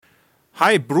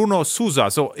Hi, Bruno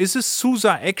Souza. So is this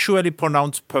Souza actually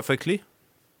pronounced perfectly?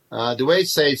 The way it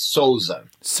says Souza.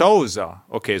 Souza.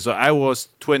 Okay, so I was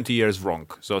 20 years wrong.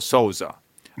 So Souza.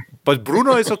 But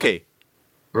Bruno is okay.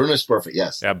 Bruno is perfect,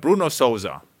 yes. Yeah, Bruno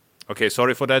Souza. Okay,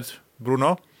 sorry for that,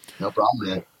 Bruno. No problem,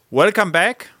 man. Welcome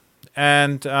back.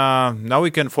 And now we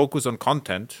can focus on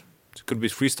content. It could be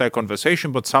freestyle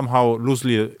conversation, but somehow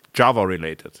loosely Java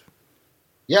related.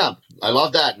 Yeah, I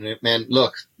love that, man.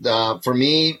 Look, for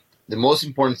me, the most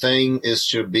important thing is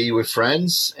to be with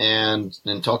friends and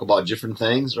talk about different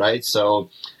things, right? So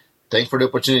thanks for the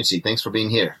opportunity. Thanks for being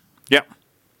here. Yeah.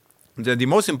 The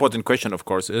most important question, of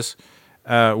course, is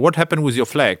what happened with your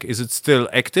flag? Is it still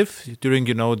active during,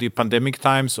 the pandemic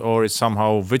times, or is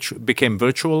somehow became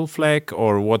virtual flag,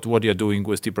 or what you're doing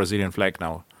with the Brazilian flag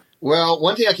now? Well,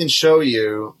 one thing I can show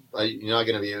you, you're not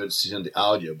going to be able to see on the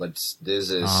audio, but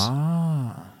this is...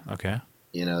 okay.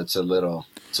 It's a little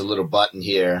button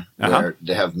here where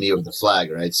they have me with the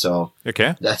flag, right? So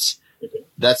okay, that's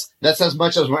as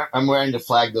much as I'm wearing the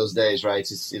flag those days, right?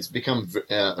 It's become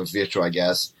virtual, I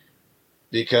guess,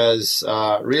 because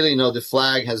really, the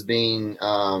flag has been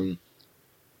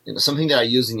something that I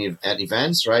use at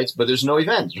events, right? But there's no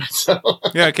event, right? So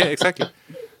yeah, okay, exactly.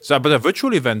 So, but a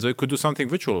virtual event, so you could do something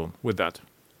virtual with that.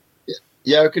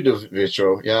 Yeah, I could do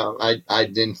virtual. Yeah, I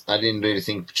didn't really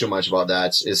think too much about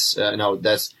that. It's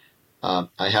that's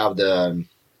I have the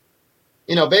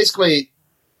basically.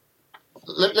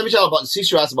 Let me tell you about,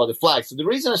 since you asked about the flag. So the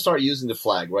reason I started using the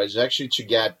flag, right, is actually to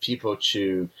get people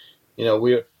to,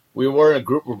 we were a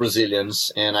group of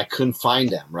Brazilians and I couldn't find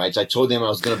them, right? I told them I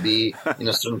was going to be in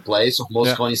a certain place of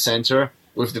Moscone Center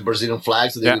with the Brazilian flag,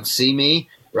 so they would see me,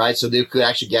 right? So they could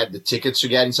actually get the tickets to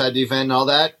get inside the event and all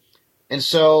that. And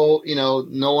so,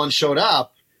 no one showed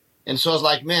up. And so I was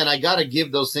like, man, I got to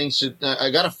give those things I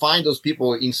got to find those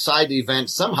people inside the event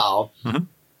somehow. Mm-hmm.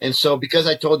 And so because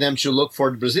I told them to look for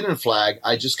the Brazilian flag,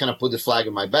 I just kind of put the flag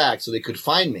in my bag so they could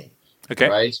find me. Okay.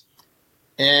 Right.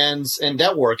 And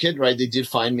that worked, right? They did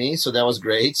find me. So that was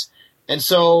great. And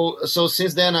so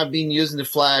since then I've been using the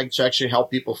flag to actually help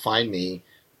people find me,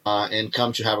 and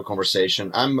come to have a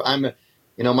conversation.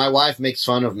 My wife makes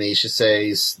fun of me. She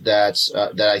says that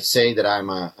I say that I'm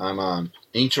an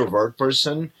introvert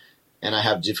person and I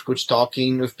have difficulty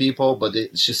talking with people. But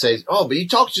she says, "Oh, but you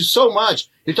talk to so much.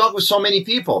 You talk with so many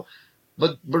people."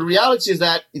 But reality is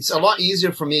that it's a lot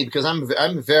easier for me because I'm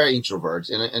a very introvert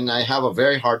and I have a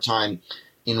very hard time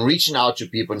in reaching out to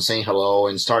people and saying hello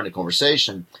and starting a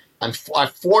conversation. I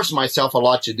force myself a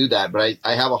lot to do that, but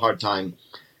I have a hard time.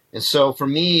 And so for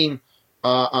me,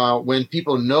 when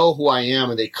people know who I am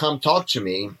and they come talk to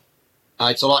me,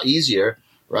 it's a lot easier,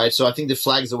 right? So I think the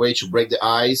flag is a way to break the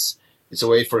ice. It's a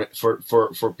way for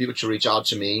people to reach out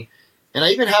to me. And I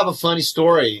even have a funny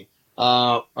story.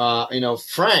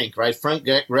 Frank, right? Frank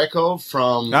Greco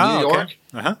from New York.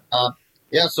 Okay. Uh-huh.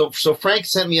 So Frank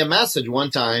sent me a message one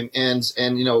time, and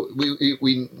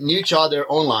we knew each other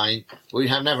online. We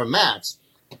have never met.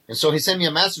 And so he sent me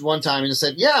a message one time and he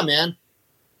said, "Yeah, man,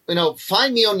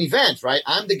 find me on an event, right?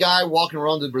 I'm the guy walking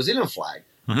around with the Brazilian flag."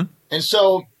 Mm-hmm. And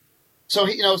so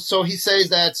he says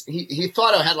that he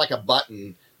thought I had like a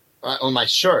button on my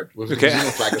shirt with the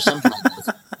Brazilian flag or something like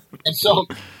that.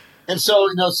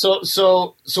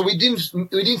 So we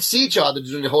didn't see each other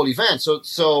during the whole event.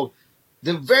 So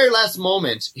the very last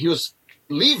moment he was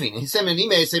leaving, he sent me an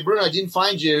email. He said, "Bruno, I didn't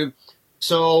find you,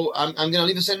 so I'm going to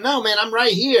leave." I said, "No, man, I'm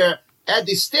right here at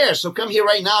the stairs. So come here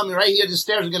right now. I'm right here at the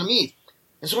stairs. We're going to meet."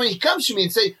 And so when he comes to me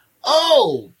and say,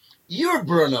 "Oh, you're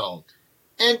Bruno,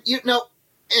 and you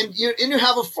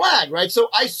have a flag, right? So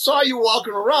I saw you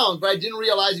walking around, but I didn't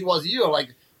realize it was you."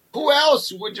 Like, who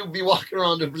else would you be walking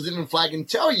around the Brazilian flag and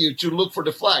tell you to look for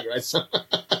the flag, right? So,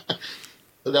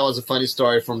 so that was a funny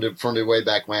story from the way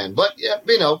back when. But yeah,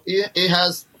 it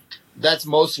has. That's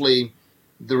mostly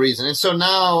the reason. And so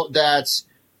now that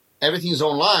everything's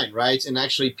online, right, and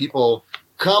actually people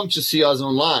come to see us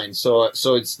online, so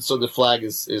the flag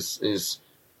is it's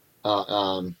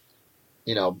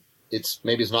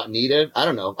not needed. I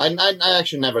don't know. I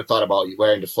actually never thought about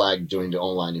wearing the flag during the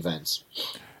online events.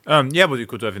 But you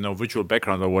could have virtual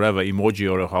background or whatever, emoji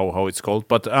or how it's called.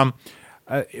 But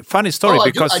funny story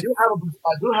because I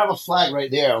do have a flag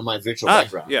right there on my virtual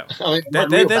background. Yeah, I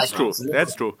mean, that's true.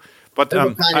 That's true. But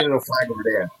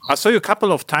I saw you a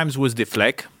couple of times with the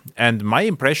flag, and my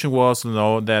impression was,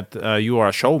 that you are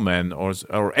a showman or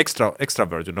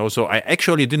extrovert, So I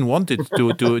actually didn't want it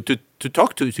to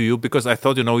talk to you because I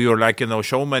thought, you're like,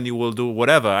 showman, you will do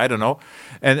whatever, I don't know.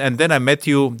 And then I met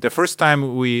you the first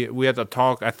time we had a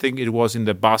talk. I think it was in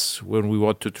the bus when we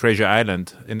went to Treasure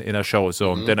Island in a show.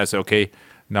 So then I said, okay,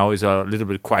 now is a little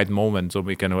bit quiet moment, so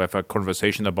we can have a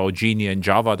conversation about Genie and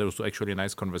Java. That was actually a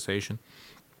nice conversation.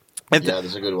 And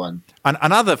that's a good one.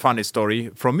 Another funny story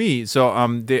from me. So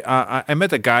I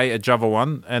met a guy at Java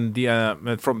One, and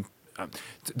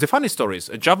the funny story is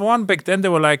at Java One back then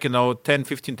there were like 10,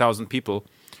 15,000 people,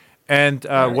 and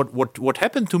what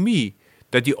happened to me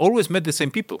that you always met the same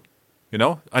people.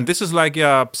 And this is like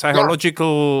a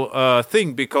psychological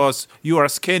thing, because you are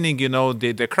scanning,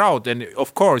 the crowd, and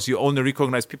of course you only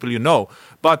recognize people you know.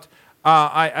 But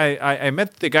I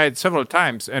met the guy several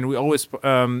times, and we always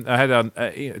had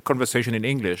a conversation in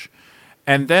English.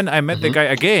 And then I met the guy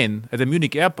again at the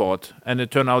Munich airport, and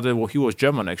it turned out that he was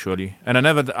German actually. And I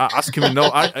never asked him,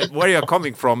 where you are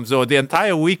coming from. So the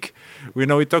entire week, we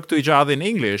talked to each other in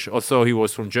English. Also, he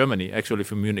was from Germany, actually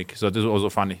from Munich. So this was also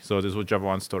funny. So this was Java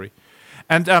One story.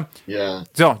 And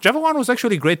so Java One was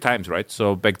actually great times, right?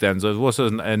 So back then, so it was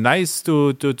nice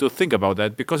to think about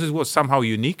that, because it was somehow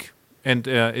unique, and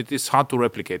it is hard to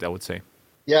replicate, I would say.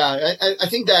 Yeah, I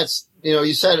think that's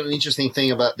you said an interesting thing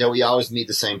about that we always meet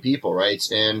the same people, right?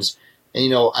 And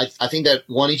I think that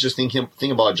one interesting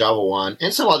thing about Java One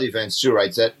and some other events too,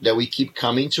 right? That we keep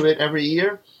coming to it every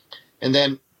year, and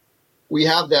then we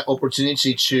have that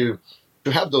opportunity to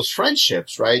have those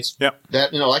friendships, right? Yeah.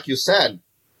 That like you said.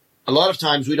 A lot of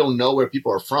times we don't know where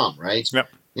people are from, right? Yep.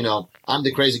 I'm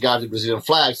the crazy guy with the Brazilian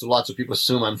flag, so lots of people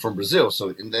assume I'm from Brazil. So,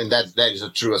 and that is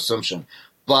a true assumption.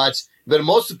 But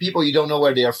most of the people, you don't know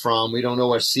where they are from. We don't know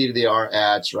what city they are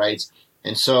at, right?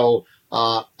 And so,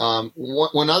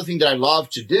 one other thing that I love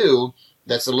to do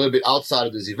that's a little bit outside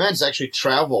of these events, actually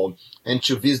travel and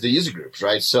to visit the user groups,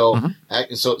 right? So,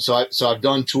 so I've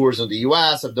done tours in the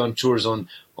U.S. I've done tours on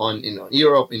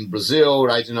Europe, in Brazil,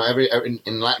 right? Every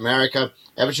in Latin America,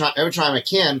 every time I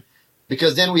can,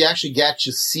 because then we actually get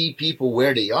to see people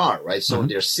where they are, right? So in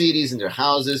their cities, in their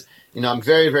houses. I'm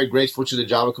very, very grateful to the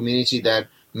Java community that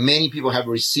many people have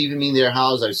received me in their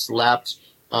house. I've slept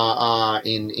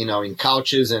in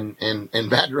couches and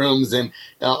bedrooms and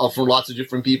from lots of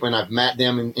different people, and I've met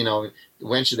them and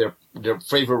went to their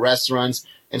favorite restaurants.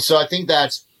 And so I think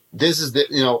that this is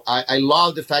I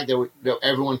love the fact that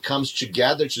everyone comes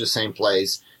together to the same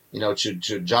place,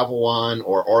 to Java One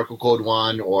or Oracle Code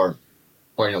One or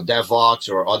DevOps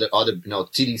or other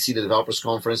TDC, the Developers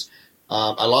Conference.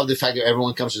 I love the fact that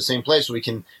everyone comes to the same place, so we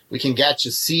can get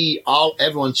to see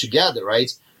everyone together,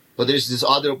 right? But there's this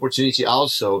other opportunity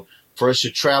also for us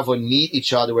to travel and meet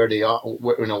each other where they are,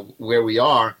 where we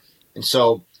are. And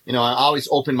so, I always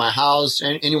open my house.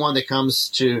 And anyone that comes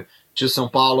to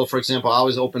São Paulo, for example, I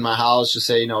always open my house to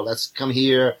say, let's come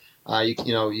here.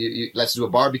 Let's do a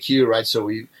barbecue, right? So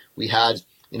we had,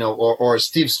 or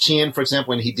Steve's Chin, for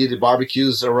example, when he did the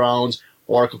barbecues around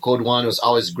Oracle Code One, it was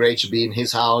always great to be in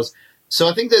his house. So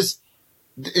I think there's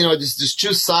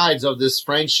two sides of this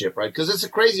friendship, right? Because it's a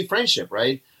crazy friendship,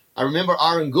 right? I remember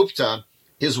Arun Gupta,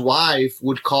 his wife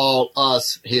would call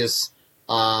us his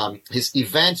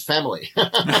event family,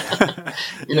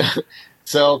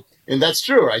 So, and that's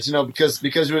true, right? Because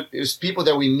it's people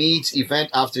that we meet event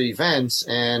after event,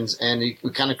 and we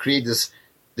kind of create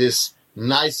this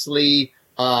nicely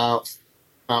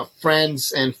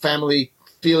friends and family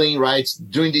feeling, right?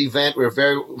 During the event, we're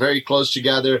very, very close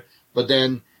together, but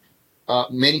then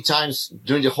many times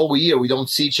during the whole year, we don't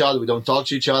see each other, we don't talk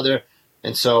to each other.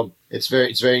 And so it's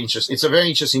very interesting. It's a very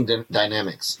interesting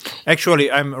dynamics. Actually,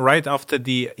 I'm right after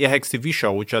the AirHacks TV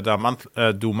show, which I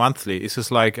do monthly. This is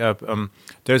like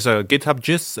there's a GitHub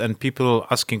gist and people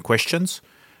asking questions,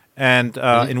 and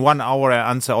in 1 hour I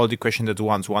answer all the questions at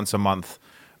once a month.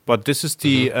 But this is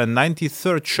the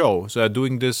 93rd show, so I'm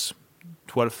doing this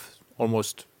 12,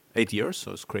 almost 8 years.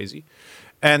 So it's crazy.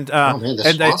 And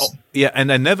awesome. I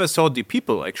never saw the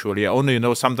people actually. I only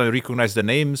sometimes recognize the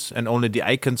names and only the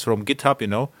icons from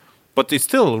GitHub, but it's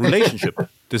still relationship.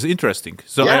 This is interesting.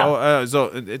 So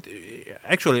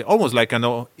actually almost like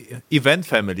event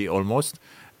family almost.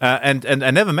 And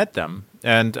I never met them.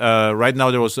 And right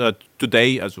now there was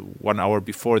today, as 1 hour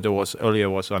before, earlier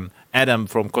was an Adam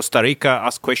from Costa Rica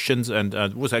asked questions, and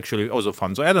it was actually also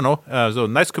fun. So I don't know. So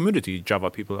nice community, Java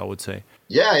people, I would say.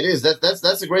 Yeah, it is.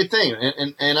 That's a great thing,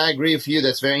 and I agree with you.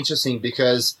 That's very interesting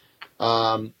because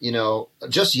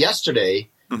just yesterday,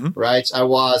 right?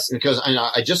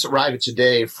 I just arrived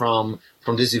today from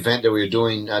this event that we were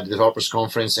doing at the Developers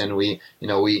Conference, and we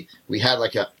had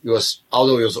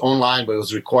although it was online, but it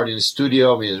was recorded in the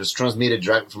studio. I mean, it was transmitted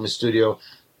directly from the studio.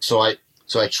 So I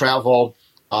traveled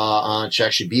to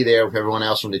actually be there with everyone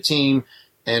else from the team,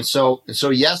 and so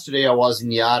yesterday I was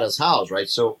in Yara's house, right?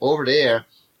 So over there,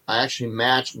 I actually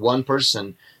met one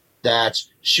person that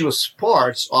she was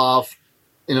part of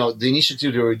the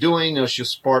initiative they were doing. She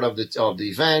was part of the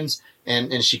event,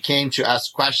 and she came to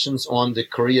ask questions on the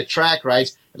career track,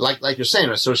 right? Like you're saying,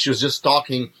 right? So she was just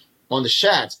talking on the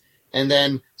chat, and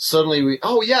then suddenly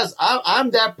yes,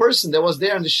 I'm that person that was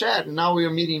there in the chat, and now we are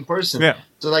meeting in person. Yeah.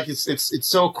 So like it's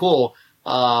so cool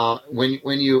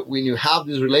when you have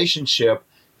this relationship,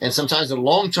 and sometimes a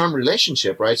long-term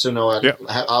relationship, right? So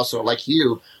I also, like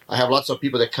you, I have lots of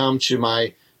people that come to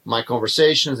my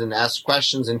conversations and ask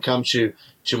questions and come to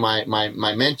my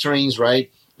mentorings,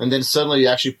 right? And then suddenly you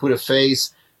actually put a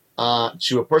face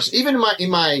to a person. Even in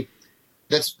my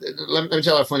let me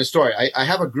tell you a funny story. I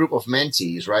have a group of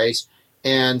mentees, right?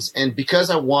 And because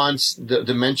I want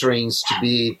the mentorings to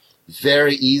be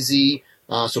very easy,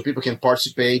 so people can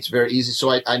participate very easy.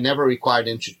 So I never require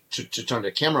them to turn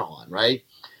the camera on, right?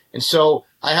 And so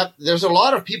there's a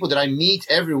lot of people that I meet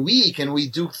every week, and we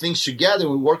do things together.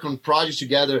 We work on projects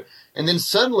together. And then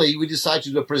suddenly we decide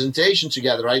to do a presentation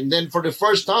together, right? And then for the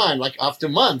first time, like after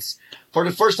months, for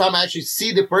the first time, I actually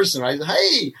see the person, right?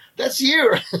 Hey, that's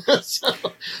you. So,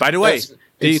 by the way,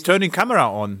 the turning camera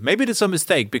on, maybe it's a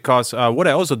mistake, because what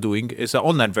I'm also doing is an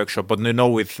online workshop, but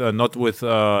with not with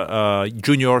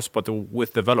juniors, but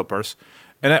with developers.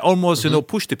 And I almost,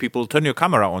 push the people, turn your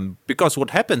camera on, because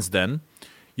what happens then,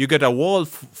 you get a wall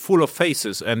full of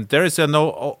faces, and there is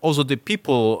also the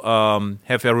people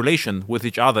have a relation with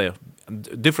each other,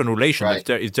 different relation, right,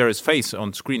 if there is face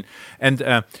on screen. And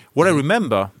what I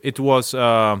remember, it was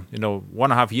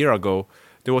 1.5 years ago,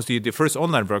 there was the first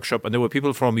online workshop, and there were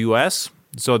people from US,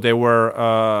 so they were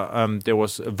there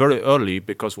was very early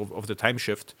because of the time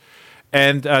shift.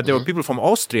 And there were people from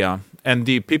Austria, and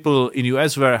the people in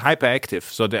US were hyperactive.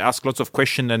 So they asked lots of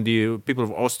questions, and the people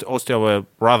of Austria were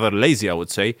rather lazy, I would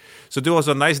say. So there was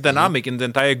a nice dynamic in the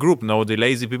entire group. The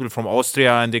lazy people from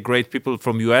Austria and the great people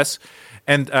from US.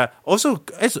 And also,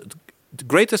 as the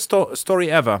greatest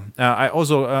story ever, I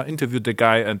also interviewed the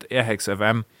guy at Airhacks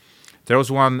FM. There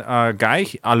was one guy,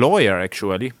 a lawyer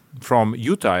actually, from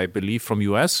Utah, I believe, from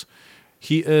US.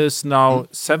 He is now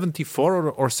 74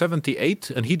 or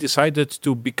 78, and he decided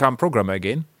to become programmer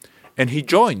again. And he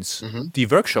joins the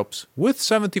workshops with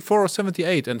 74 or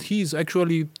 78, and he's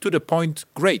actually, to the point,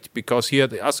 great, because he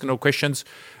had asked questions.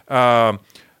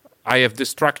 I have the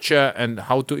structure and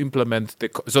how to implement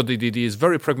these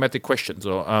very pragmatic questions.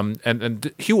 So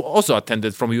and he also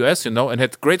attended from US, and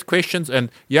had great questions, and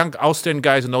young Austrian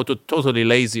guys, totally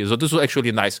lazy. So this was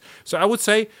actually nice. So I would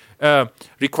say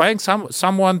requiring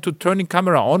someone to turning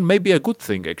camera on may be a good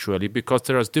thing actually, because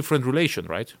there is different relation,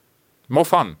 right? More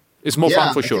fun. It's more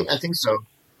fun for sure. I think so.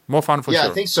 More fun for sure. Yeah,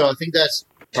 I think so. I think that's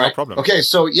right. No problem. Okay,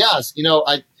 so yes,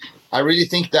 I really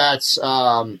think that's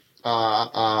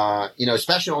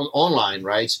especially online,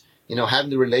 right?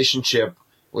 Having the relationship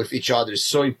with each other is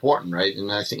so important, right?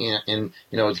 And I think,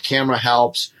 the camera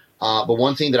helps. But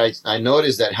one thing that I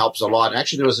noticed that helps a lot.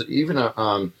 Actually, there was even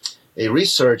a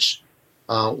research.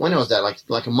 When was that?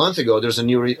 Like a month ago, there's a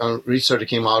new research that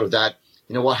came out of that.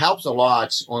 What helps a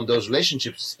lot on those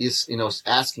relationships is,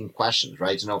 asking questions,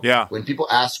 right? When people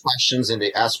ask questions and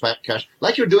they ask questions,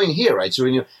 like you're doing here, right? So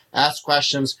when you ask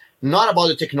questions, not about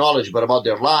the technology, but about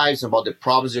their lives, about the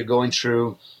problems they're going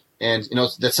through. And,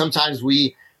 that sometimes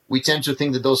we tend to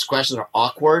think that those questions are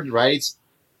awkward, right?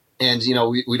 And,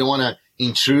 we don't want to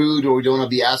intrude, or we don't want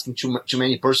to be asking too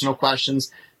many personal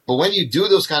questions. But when you do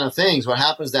those kind of things, what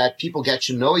happens is that people get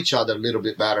to know each other a little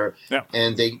bit better,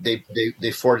 and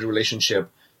they forge a relationship.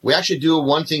 We actually do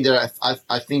one thing that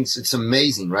I think it's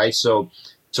amazing, right? So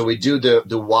we do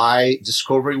the why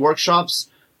discovery workshops,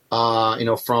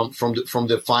 from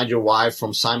the Find Your Why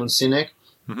from Simon Sinek,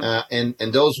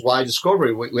 and those why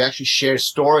discovery, we actually share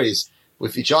stories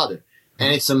with each other,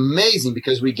 and it's amazing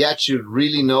because we get to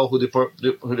really know who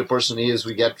the person is.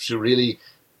 We get to really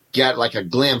get like a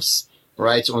glimpse,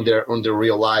 right, on their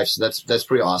real life. So that's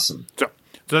pretty awesome. So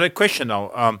the question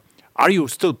now, are you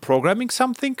still programming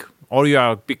something, or you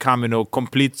are become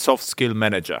complete soft skill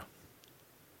manager?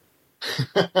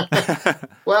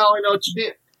 Well, to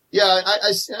be. Yeah,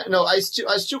 I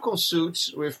still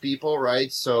consult with people,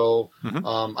 right? So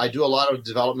I do a lot of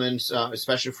development,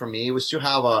 especially for me. We still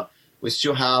have a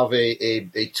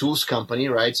tools company,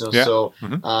 right? So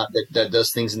that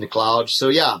does things in the cloud. So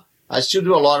yeah, I still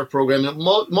do a lot of programming,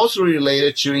 mostly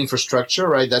related to infrastructure,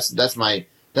 right? That's my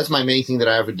main thing that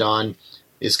I ever done,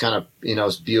 is kind of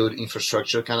build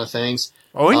infrastructure kind of things.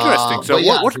 Oh, interesting. So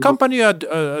what company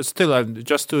are still,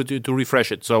 just to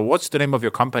refresh it, so what's the name of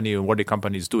your company and what the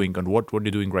company is doing and what are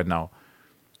you doing right now?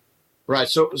 Right.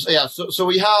 So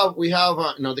we have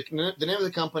the name of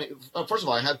the company. First of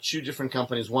all, I have two different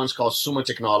companies. One's called Suma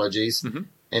Technologies, and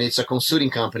it's a consulting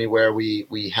company where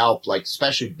we help, like,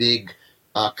 especially big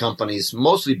companies,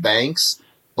 mostly banks,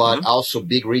 but also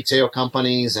big retail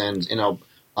companies, and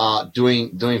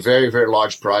doing very very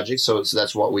large projects. So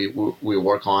that's what we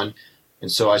work on,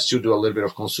 and so I still do a little bit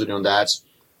of consulting on that.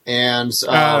 And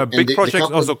big projects,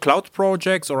 also cloud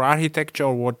projects or architecture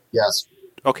or what? Yes.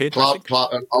 Okay. Cloud,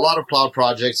 a lot of cloud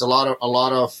projects, a lot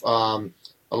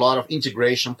of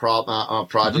integration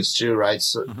projects too, right?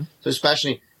 So, so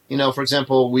especially, for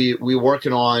example, we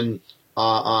working on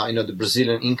the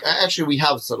Brazilian actually we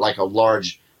have like a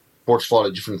large portfolio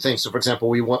of different things. So for example,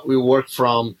 we work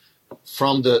from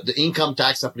the income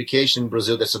tax application in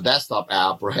Brazil. That's a desktop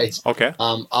app, right? Okay.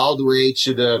 All the way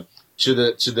to the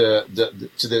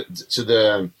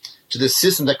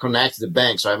system that connects the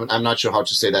banks. So I'm not sure how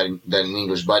to say that in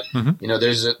English, but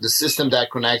there's the system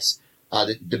that connects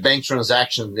the bank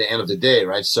transaction at the end of the day,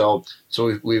 right? So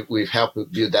we've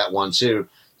helped build that one too.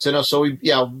 So we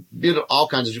build all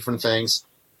kinds of different things,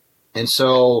 and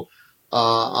so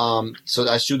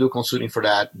I still do consulting for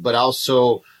that, but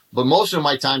most of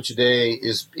my time today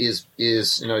is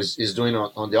doing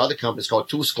on the other company. It's called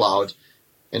Tools Cloud,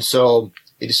 and so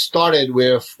it started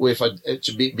with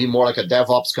to be more like a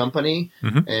DevOps company,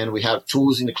 and we have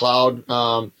tools in the cloud,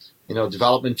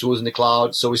 development tools in the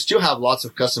cloud. So we still have lots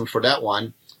of customers for that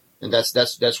one, and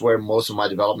that's where most of my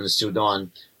development is still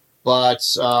done. But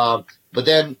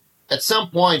then at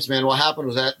some points, man, what happened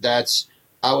was that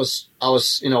I was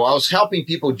helping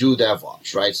people do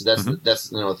DevOps, right? So that's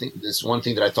I think that's one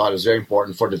thing that I thought was very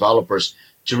important for developers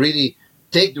to really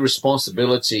take the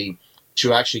responsibility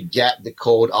to actually get the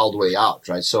code all the way out,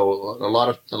 right? So a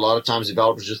lot of times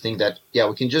developers just think that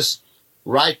we can just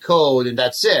write code and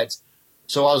that's it.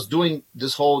 So I was doing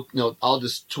this whole all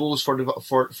these tools for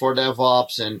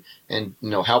DevOps and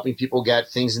helping people get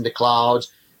things in the cloud,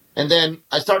 and then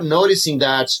I started noticing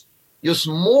that it's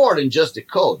more than just the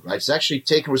code, right? It's actually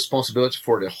taking responsibility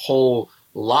for the whole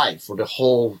life, for the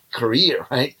whole career,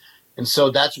 right? And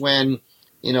so that's when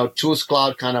Tools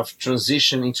Cloud kind of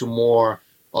transitioned into more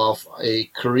of a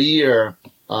career,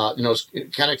 kind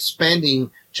of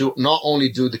expanding to not only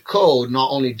do the code, not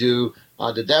only do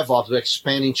the DevOps, but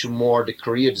expanding to more the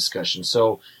career discussion.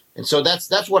 So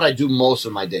that's what I do most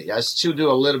of my day. I still do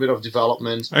a little bit of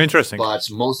development. Oh, interesting. But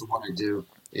most of what I do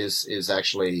is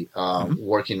actually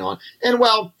working on. And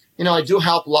I do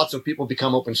help lots of people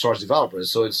become open source developers.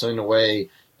 So in a way,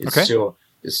 it's still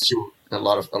a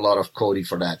lot of coding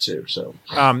for that too. So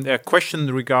a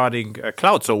question regarding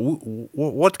cloud. So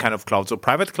what kind of clouds? So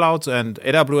private clouds and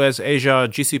AWS, Azure,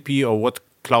 GCP, or what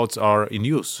clouds are in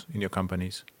use in your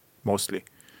companies mostly?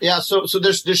 Yeah, so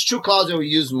there's two clouds that we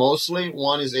use mostly.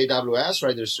 One is AWS,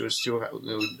 right?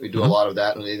 We do a lot of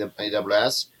that on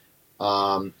AWS.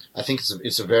 I think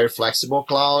it's a very flexible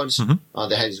cloud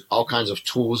that has all kinds of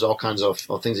tools, all kinds of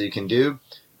things that you can do.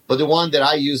 But the one that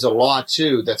I use a lot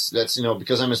too, that's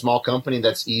because I'm a small company,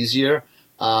 that's easier,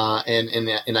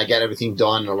 and I get everything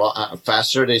done a lot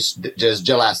faster. There's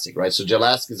Jelastic, right? So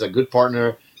Jelastic is a good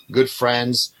partner, good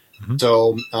friends.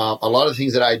 So a lot of the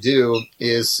things that I do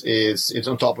is it's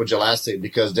on top of Jelastic,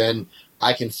 because then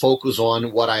I can focus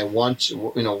on what I want,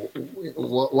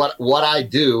 what I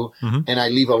do, and I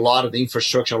leave a lot of the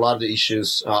infrastructure, a lot of the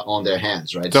issues on their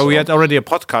hands, right? So we had already a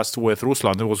podcast with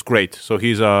Ruslan. It was great. So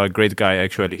he's a great guy,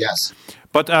 actually. Yes.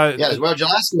 But yes, well,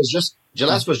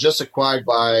 Jelastic was just acquired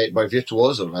by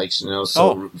Virtuoso, like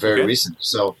very recent.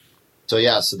 So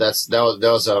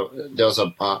that was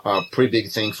a pretty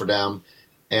big thing for them,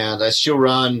 and I still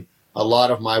run a lot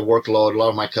of my workload, a lot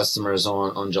of my customers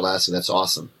on Jelastic. That's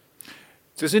awesome.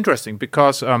 It's interesting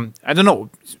because I don't know.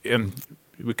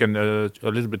 We can a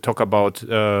little bit talk about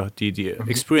the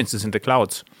experiences in the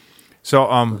clouds. So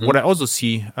what I also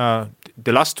see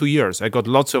the last 2 years, I got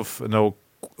lots of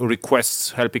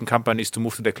requests helping companies to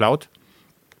move to the cloud.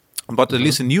 But at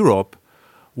least in Europe,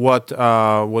 what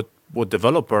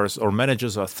developers or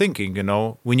managers are thinking,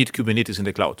 we need Kubernetes in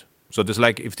the cloud. So there's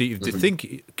like if they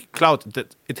think cloud,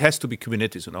 that it has to be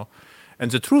Kubernetes, And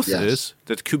the truth is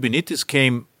that Kubernetes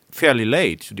came fairly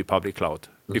late to the public cloud.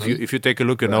 If you take a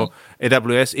look,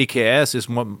 AWS, EKS is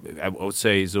more, I would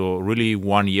say, so really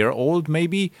 1 year old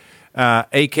maybe.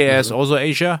 AKS also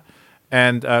Asia,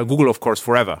 and Google of course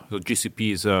forever. So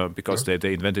GCP is because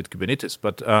they invented Kubernetes.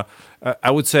 But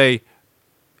I would say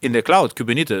in the cloud,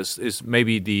 Kubernetes is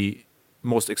maybe the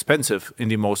most expensive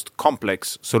and the most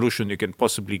complex solution you can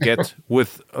possibly get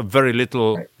with a very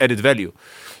little added value.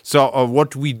 So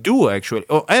what we do actually,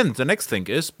 and the next thing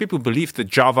is people believe that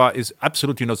Java is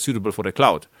absolutely not suitable for the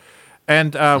cloud.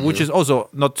 And which is also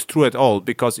not true at all,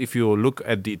 because if you look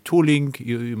at the tooling,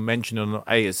 you mentioned on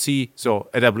ISC, so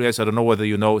AWS, I don't know whether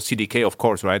you know CDK, of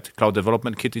course, right? Cloud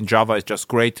Development Kit in Java is just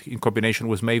great in combination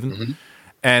with Maven.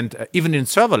 And even in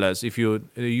serverless, if you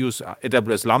use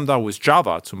AWS Lambda with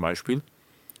Java zum Beispiel,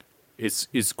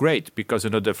 it's great because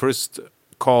the first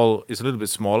call is a little bit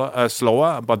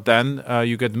slower, but then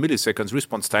you get milliseconds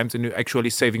response times, and you're actually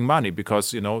saving money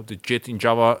because the JIT in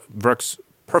Java works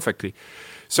perfectly.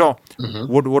 So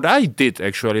what I did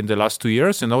actually in the last 2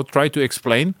 years, try to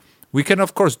explain. We can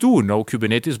of course do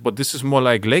Kubernetes, but this is more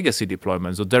like legacy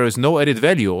deployment. So there is no added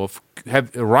value of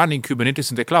running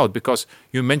Kubernetes in the cloud because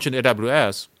you mentioned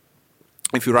AWS.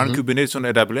 If you run Kubernetes on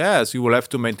AWS, you will have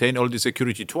to maintain all the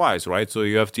security twice, right? So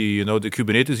you have the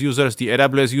Kubernetes users, the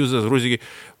AWS users, really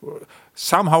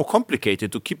somehow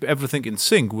complicated to keep everything in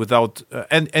sync without,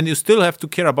 and you still have to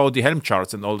care about the Helm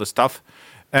charts and all the stuff.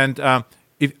 And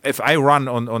if I run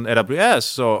on AWS,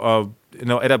 so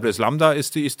AWS Lambda is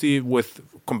the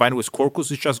combined with Quarkus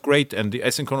is just great, and the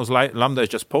asynchronous Lambda is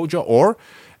just Pojo. Or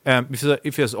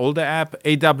if there's older app,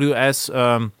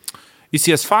 AWS.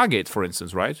 ECS Fargate, for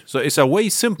instance, right? So it's a way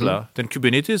simpler than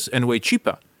Kubernetes and way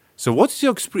cheaper. So what's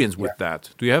your experience with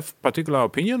that? Do you have particular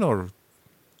opinion or?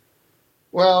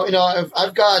 Well,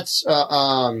 I've got,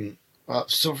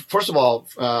 so first of all,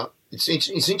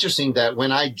 it's interesting that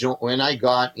when I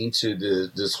got into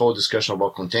this whole discussion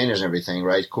about containers and everything,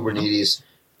 right? Kubernetes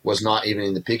was not even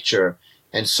in the picture.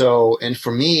 And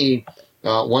for me,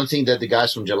 one thing that the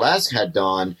guys from Jalask had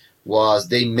done was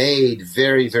they made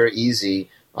very, very easy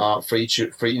for each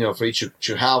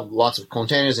to have lots of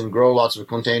containers and grow lots of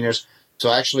containers.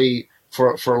 So actually,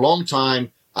 for a long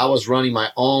time, I was running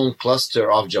my own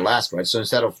cluster of Jalask, right? So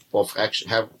instead of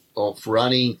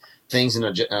running things in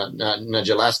a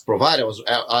Jalask provider,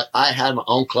 I had my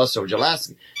own cluster of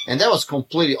Jalask, and that was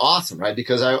completely awesome, right?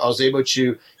 Because I was able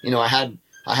to, I had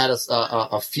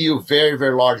a few very,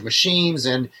 very large machines,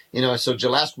 and so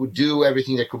Jalask would do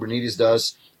everything that Kubernetes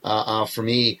does for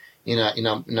me in a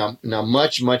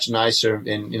much nicer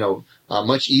and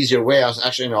much easier way. I was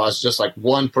actually I was just like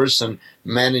one person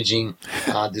managing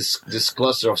this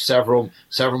cluster of several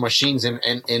machines and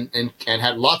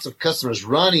had lots of customers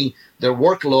running their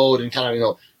workload and kind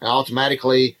of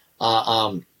automatically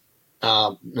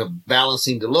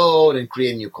balancing the load and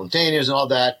creating new containers and all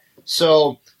that.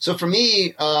 So for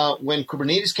me, when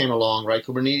Kubernetes came along, right,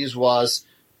 Kubernetes was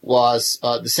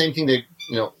the same thing that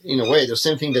in a way, the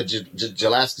same thing that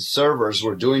Jalask servers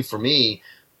were doing for me,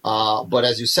 but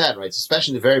as you said, right,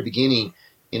 especially in the very beginning,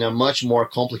 in a much more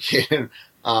complicated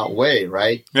way,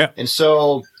 right? Yeah. And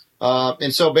so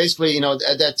basically,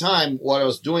 at that time, what I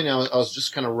was doing, I was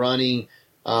just kind of running,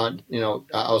 I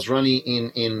was running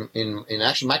in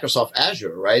actually Microsoft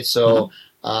Azure, right? So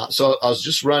so I was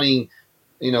just running,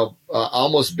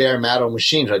 almost bare metal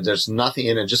machines, right? There's nothing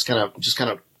in it, just kind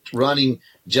of running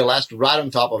Jalask right on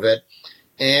top of it.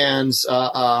 And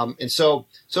so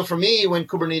for me, when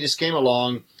Kubernetes came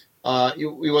along,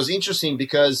 it was interesting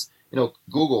because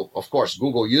Google, of course,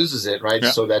 Google uses it, right? Yeah.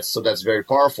 So that's very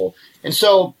powerful. And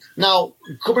so now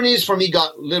Kubernetes for me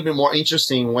got a little bit more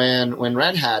interesting when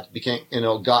Red Hat became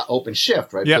got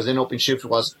OpenShift, right? Yeah. Because then OpenShift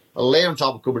was a layer on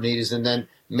top of Kubernetes and then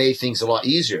made things a lot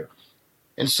easier.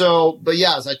 And so, but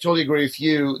yes, I totally agree with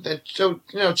you.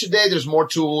 Today there's more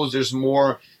tools, there's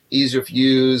more easier to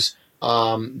use.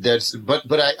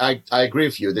 But I agree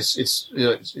with you.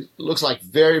 It looks like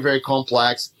very, very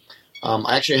complex.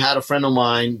 I actually had a friend of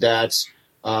mine that,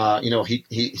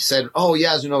 he said, oh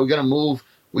yes, we're going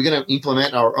to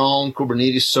implement our own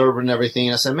Kubernetes server and everything.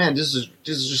 And I said, man, this is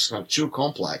just kind of too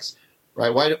complex,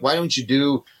 right? Why don't you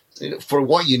do for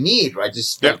what you need, right?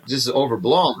 This is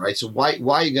overblown, right? So why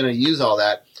are you going to use all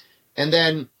that? And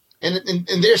then,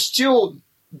 and there's still,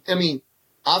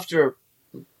 after,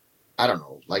 I don't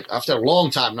know, like after a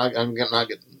long time,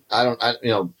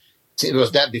 it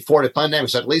was that before the pandemic,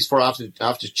 so at least for after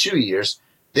 2 years,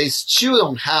 they still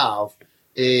don't have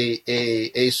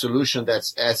a solution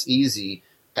that's as easy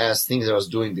as things that I was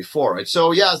doing before, right?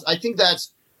 So yes, I think that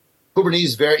Kubernetes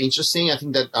is very interesting. I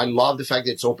think that I love the fact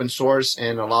that it's open source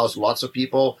and allows lots of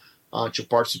people to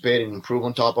participate and improve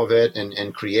on top of it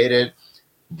and create it.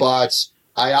 But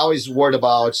I always worried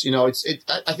about,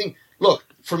 I think, look,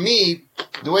 for me,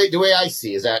 the way I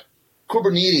see is that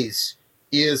Kubernetes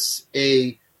is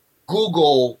a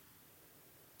Google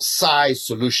size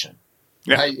solution.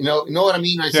 Yeah. Right? You know what I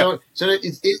mean? Right? Yeah. So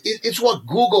it's what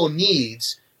Google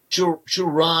needs to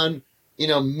run,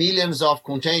 millions of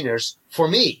containers for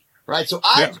me, right? So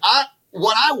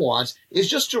what I want is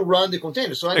just to run the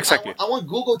container. So Exactly. I want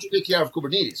Google to take care of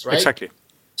Kubernetes, right? Exactly.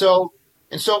 So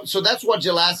that's what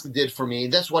Jalask did for me.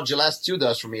 That's what Jalask still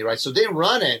does for me, right? So they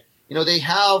run it. They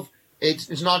have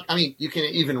it's not. I mean, you can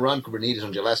even run Kubernetes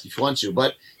on Jalask if you want to,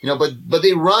 but but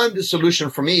they run the solution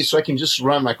for me, so I can just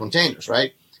run my containers,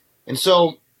 right? And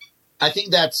so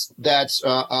think that's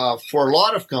for a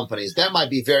lot of companies that might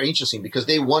be very interesting because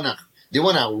they wanna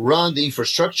run the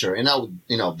infrastructure, and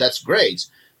that's great.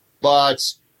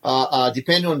 But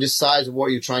depending on the size of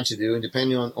what you're trying to do, and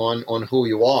depending on who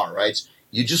you are, right?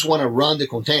 You just want to run the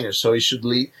container, so you should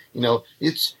leave.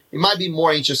 It might be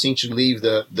more interesting to leave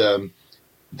the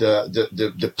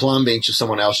plumbing to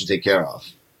someone else to take care of.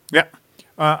 Yeah,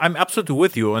 I'm absolutely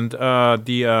with you. And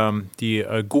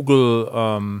the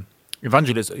Google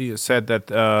evangelist said that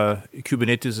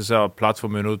Kubernetes is a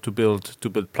platform, to build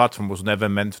platform was never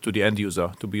meant to the end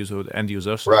user, to be used with end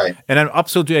users. Right. And I'm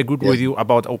absolutely agree with you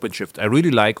about OpenShift. I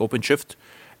really like OpenShift.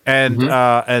 And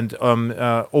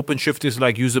OpenShift is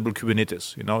like usable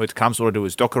Kubernetes. It comes already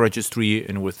with Docker registry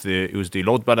and with the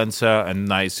load balancer and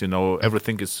nice.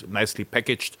 Everything is nicely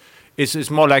packaged.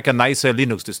 It's more like a nicer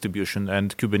Linux distribution,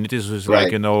 and Kubernetes is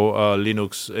like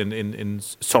Linux in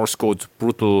source code,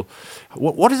 brutal.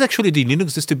 What is actually the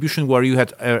Linux distribution where you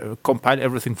had compiled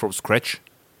everything from scratch?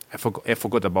 I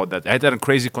forgot about that. I had a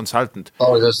crazy consultant who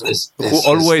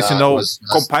always,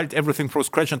 compiled everything from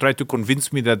scratch and tried to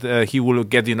convince me that he will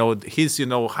get, his,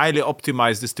 highly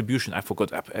optimized distribution. I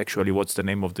forgot actually what's the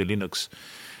name of the Linux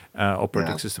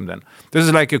operating system. Then this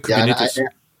is like a Kubernetes.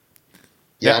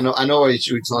 I know what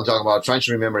you're talking about. Trying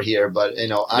to remember here, but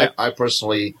I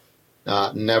personally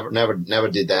never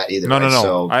did that either. No.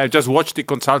 So, I just watched the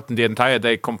consultant the entire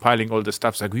day compiling all the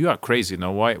stuff. It's like, you are crazy.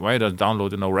 Why don't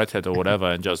download Red Hat or whatever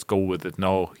and just go with it?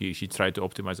 No, he tried to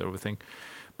optimize everything.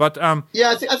 But I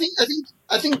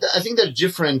think there are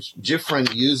different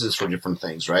uses for different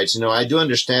things, right? I do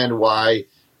understand why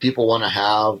people want to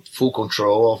have full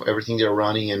control of everything they're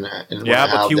running, and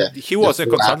but he was a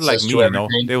consultant like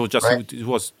me, They were just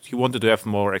he wanted to have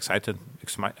more excitement,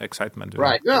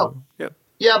 right? But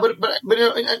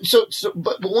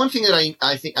one thing that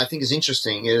I think is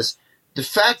interesting is the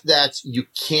fact that you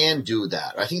can do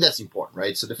that. I think that's important,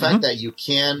 right? So the fact that you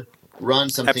can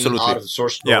run something out of the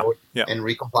source code and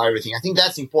recompile everything, I think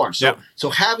that's important.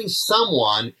 So having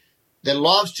someone that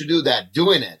loves to do that,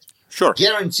 doing it,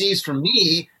 guarantees for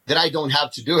me that I don't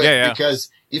have to do it because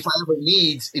if I ever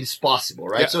need, it's possible,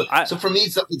 right? So for me,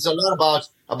 it's a lot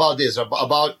about this,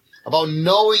 about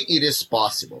knowing it is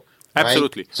possible.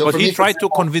 Absolutely. Right? So but he tried to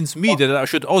convince me that I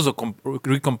should also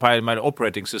recompile my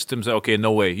operating system. Say, okay,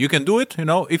 no way. You can do it.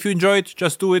 If you enjoy it,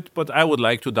 just do it. But I would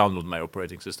like to download my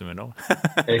operating system.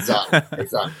 Exactly.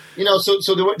 So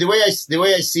the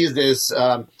way I see this,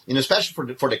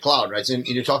 especially for the cloud, right? So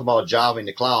you talk about Java in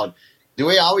the cloud. The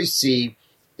way I always see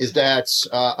is that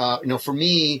for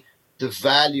me, the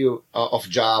value of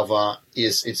Java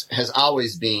has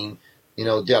always been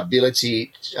the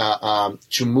ability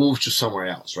to move to somewhere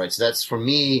else, right? So that's, for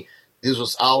me, this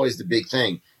was always the big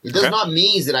thing. It does not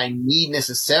mean that I need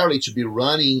necessarily to be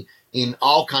running in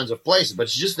all kinds of places, but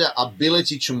it's just the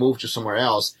ability to move to somewhere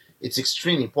else. It's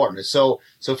extremely important. So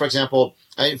for example,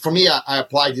 for me, I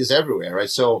apply this everywhere, right?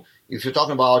 So if you're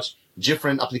talking about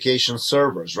different application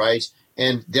servers, right?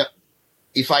 And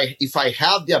if I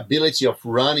have the ability of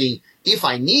running, if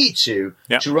I need to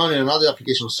run in another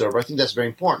application server, I think that's very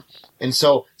important. And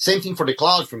so same thing for the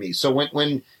cloud for me. So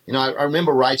when I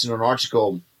remember writing an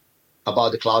article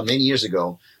about the cloud many years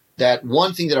ago, that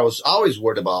one thing that I was always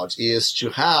worried about is to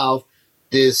have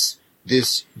this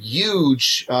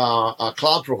huge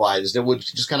cloud providers that would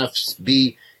just kind of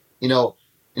be, and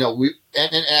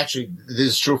actually this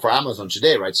is true for Amazon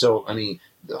today, right? So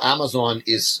Amazon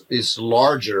is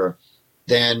larger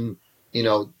than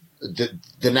the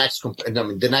next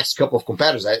couple of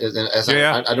competitors. I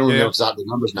don't know exactly the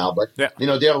numbers now, but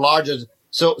they're larger.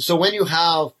 So when you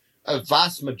have a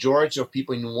vast majority of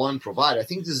people in one provider, I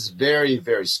think this is very,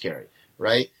 very scary,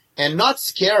 right? And not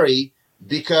scary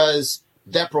because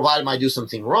that provider might do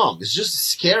something wrong. It's just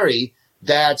scary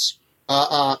that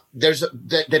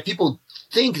that people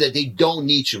think that they don't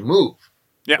need to move,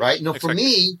 right? Exactly. For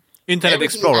me, Internet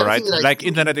Explorer, right? Like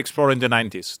Internet Explorer in the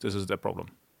 90s. This is the problem.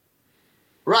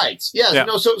 Right. Yeah.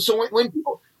 So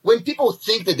when people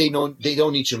think that they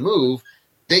don't need to move,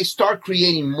 they start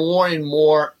creating more and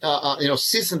more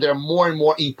systems that are more and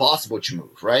more impossible to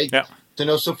move. Right. Yeah.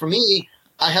 So for me,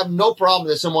 I have no problem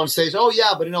that someone says, "Oh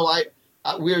yeah, but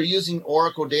we're using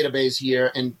Oracle database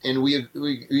here, and we're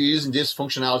using this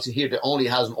functionality here that only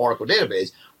has an Oracle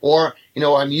database." Or,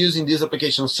 I'm using this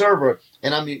application server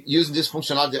and I'm using this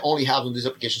functionality that only has on this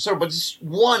application server, but it's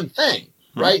one thing,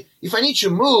 right? If I need to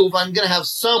move, I'm going to have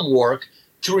some work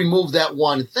to remove that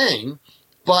one thing.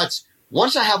 But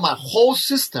once I have my whole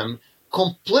system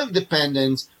completely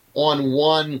dependent on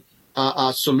one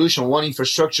solution, one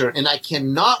infrastructure, and I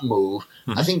cannot move,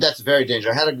 I think that's very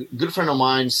dangerous. I had a good friend of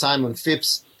mine, Simon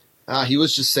Phipps. He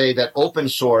used to say that open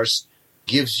source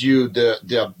gives you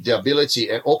the ability,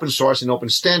 and open source and open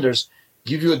standards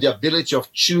give you the ability of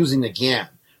choosing again,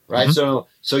 right? Mm-hmm.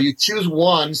 So you choose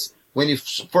once when you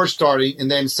first starting, and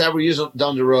then several years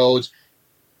down the road,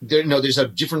 there's a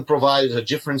different provider, a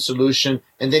different solution,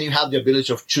 and then you have the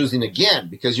ability of choosing again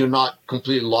because you're not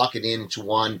completely locked into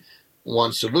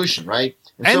one solution, right?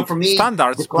 And so for me,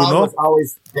 standards, the cloud was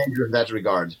always dangerous in that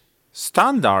regard.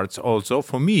 Standards also,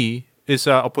 for me, is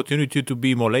an opportunity to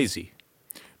be more lazy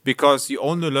because you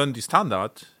only learn the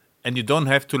standard and you don't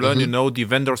have to learn, the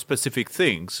vendor-specific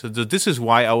things. So this is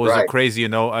why I was so crazy,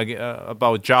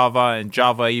 about Java and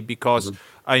Java EE because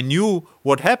I knew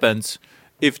what happens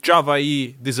if Java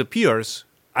EE disappears.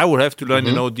 I would have to learn,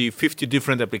 the 50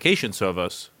 different application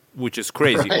servers, which is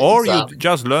crazy. Or you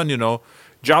just learn,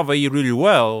 Java EE really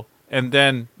well, and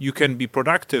then you can be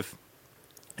productive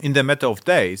in the matter of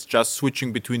days, just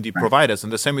switching between the providers.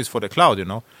 And the same is for the cloud,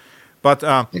 But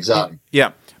exactly.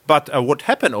 Yeah. But what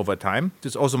happened over time,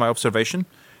 this is also my observation,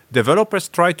 developers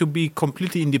try to be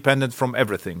completely independent from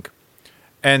everything.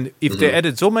 And if they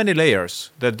added so many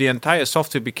layers that the entire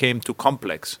software became too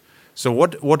complex. So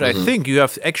what I think you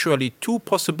have actually two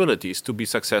possibilities to be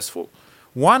successful.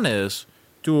 One is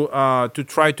to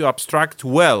try to abstract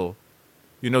well,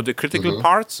 the critical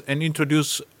parts and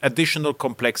introduce additional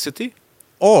complexity.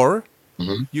 Or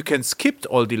you can skip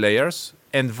all the layers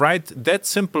and write that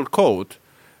simple code,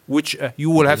 which you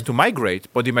will have to migrate,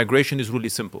 but the migration is really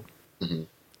simple.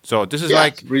 So this is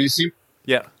really simple.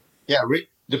 Yeah.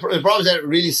 The problem is that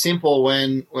really simple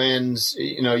when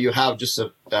you have just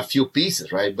a few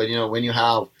pieces, right? But when you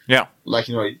have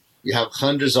you have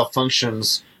hundreds of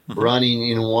functions running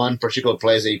in one particular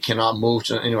place that you cannot move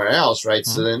to anywhere else, right?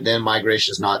 So then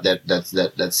migration is not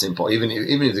that simple. Even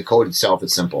if the code itself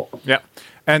is simple. Yeah.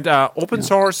 And open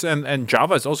source and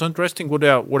Java is also interesting. Would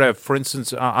I, for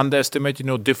instance, underestimate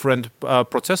different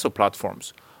processor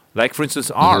platforms? Like, for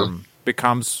instance, ARM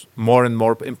becomes more and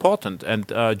more important, and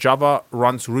Java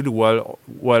runs really well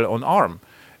on ARM.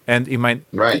 And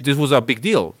this was a big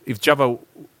deal. If Java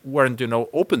weren't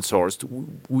open sourced,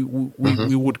 we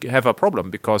would have a problem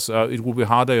because it would be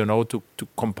harder to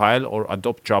compile or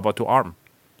adopt Java to ARM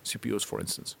CPUs, for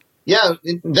instance. Yeah,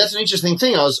 that's an interesting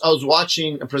thing. I was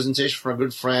watching a presentation from a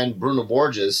good friend, Bruno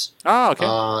Borges,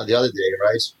 the other day,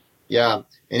 right? Yeah,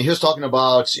 and he was talking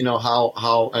about how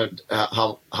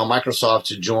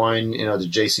Microsoft joined the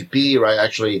JCP, right?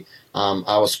 Actually,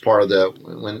 I was part of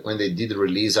when they did the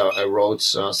release. I wrote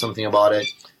something about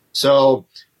it. So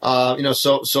how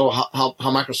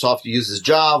Microsoft uses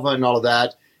Java and all of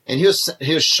that, and he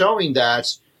was showing that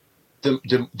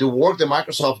the work that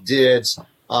Microsoft did.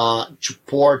 To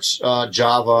port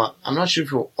Java. I'm not sure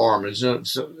if you're ARM.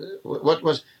 What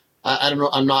was I don't know.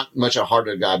 I'm not much a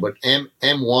hardware guy, but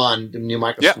M1, the new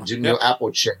Microsoft, new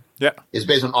Apple chip, is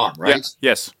based on ARM, right?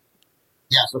 Yes.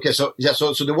 Okay. So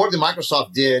the work that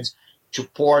Microsoft did to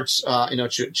port,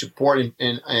 to port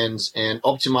and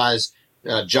optimize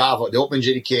Java, the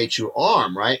OpenJDK to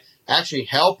ARM, right? Actually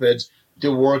helped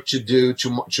the work to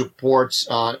port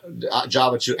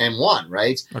Java to M1,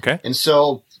 right? Okay. And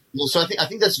so I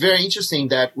think that's very interesting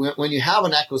that when you have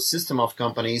an ecosystem of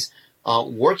companies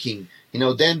working,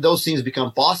 then those things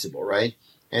become possible, right?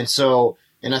 And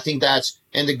I think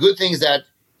and the good thing is that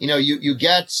you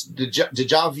get the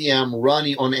Java VM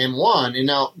running on M1, and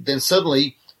then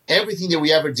suddenly everything that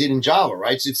we ever did in Java,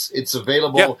 right? It's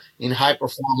available in high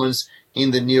performance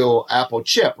in the new Apple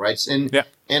chip, right? And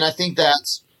I think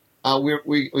that we're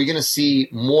going to see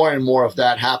more and more of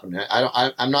that happen.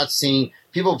 I'm not seeing.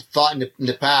 People thought in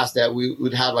the past that we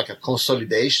would have like a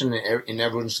consolidation and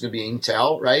everyone's going to be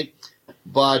Intel, right?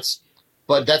 But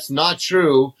that's not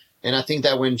true. And I think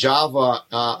that when Java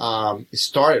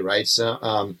started, right?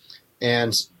 So,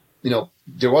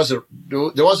 there was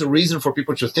a reason for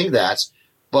people to think that,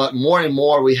 but more and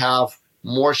more we have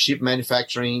more chip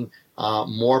manufacturing,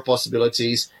 more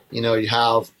possibilities. You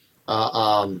have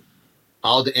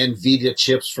all the NVIDIA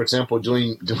chips, for example,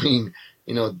 doing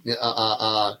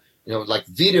like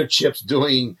video chips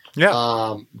doing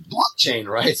blockchain,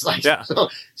 right? It's like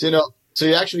so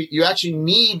you actually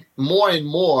need more and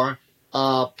more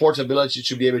portability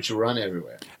to be able to run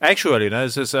everywhere. Actually,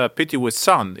 this is a pity with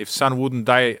Sun. If Sun wouldn't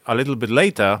die a little bit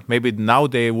later, maybe now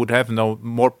they would have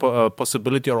more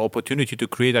possibility or opportunity to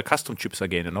create a custom chips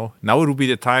again. Now it would be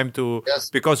the time to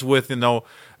because with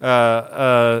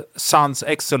Sun's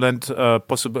excellent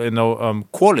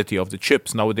quality of the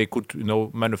chips, now they could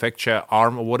manufacture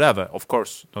ARM or whatever. Of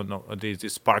course, the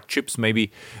Spark chips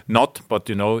maybe not, but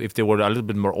if they were a little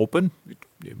bit more open.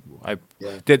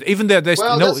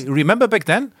 Remember back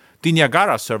then the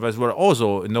Niagara servers were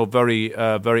also, very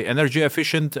very energy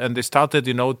efficient, and they started,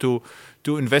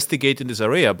 to investigate in this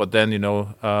area. But then,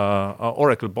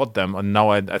 Oracle bought them, and now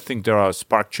I think there are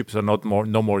Spark chips are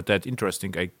no more that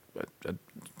interesting. I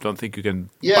don't think you can.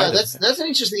 Yeah, that's an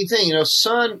interesting thing.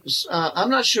 Sun. I'm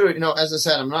not sure. As I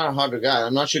said, I'm not a hardware guy.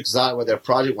 I'm not sure exactly what their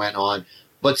project went on,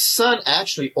 but Sun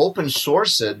actually open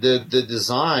sourced the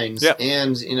designs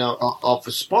and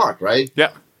of Spark, right?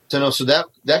 Yeah. So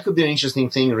that could be an interesting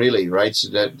thing, really, right? So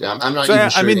that I'm not even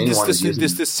sure anyone is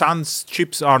using. The Sun's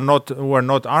chips were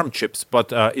not ARM chips,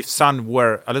 but if Sun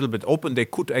were a little bit open, they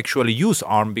could actually use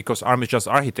ARM, because ARM is just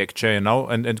architecture,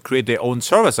 and create their own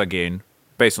servers again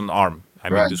based on ARM. I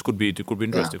mean, this could be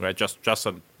interesting, right? Just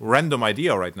a random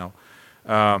idea right now.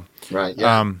 Right.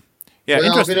 Yeah.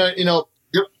 Interesting. Now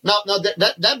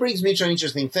that brings me to an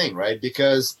interesting thing, right?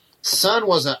 Because Sun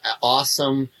was an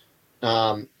awesome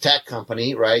tech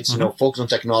company, right? Mm-hmm. Focused on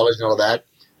technology and all that.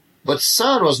 But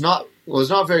Sun was not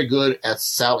very good at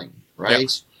selling,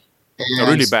 right?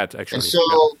 Yeah. Really bad, actually. And so,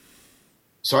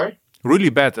 sorry? Really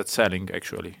bad at selling,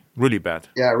 actually. Really bad.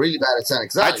 Yeah, really bad at selling.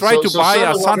 Exactly. I tried to buy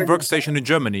a Sun workstation in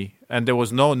Germany, and there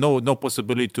was no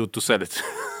possibility to sell it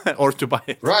or to buy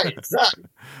it. Right, exactly.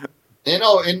 And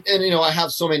I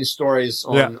have so many stories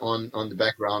on the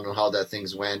background on how that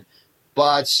things went.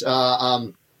 But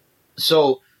so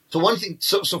one thing,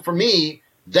 so for me,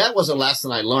 that was a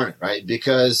lesson I learned, right?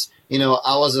 Because I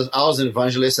was an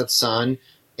evangelist at Sun,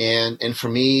 and for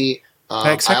me,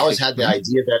 exactly. I always had the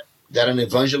idea that an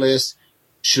evangelist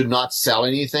should not sell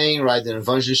anything, right? An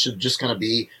evangelist should just kind of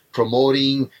be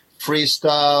promoting free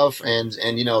stuff and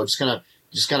just kind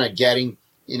of getting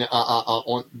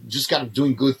on just kind of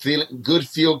doing good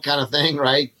feel kind of thing,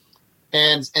 right?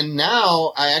 And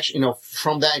now I actually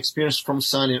from that experience from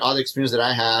Sun and other experience that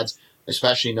I had,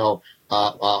 especially kind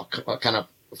of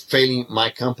failing my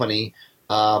company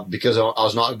because I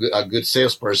was not a good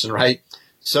salesperson, right?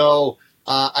 So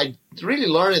I really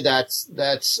learned that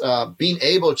being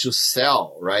able to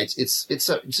sell, right? It's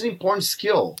an important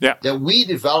skill that we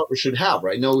developers should have,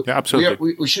 right?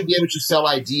 Absolutely. We should be able to sell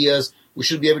ideas. We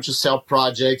should be able to sell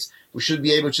projects. We should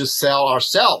be able to sell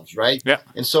ourselves, right? Yeah.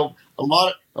 And so a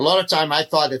lot of time I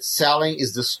thought that selling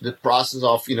is the process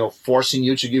of forcing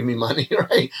you to give me money,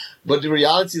 right? But the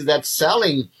reality is that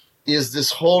selling is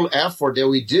this whole effort that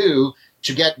we do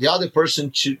to get the other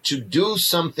person to do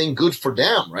something good for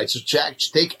them, right? So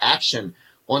to take action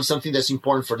on something that's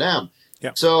important for them.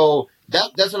 Yeah. So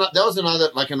that was another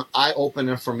like an eye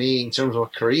opener for me in terms of a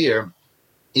career,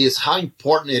 is how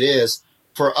important it is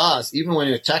for us, even when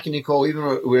we're technical, even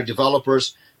when we're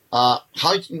developers, how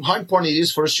important it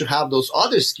is for us to have those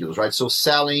other skills, right? So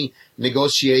selling,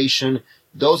 negotiation,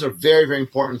 those are very, very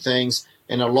important things.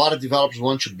 And a lot of developers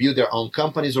want to build their own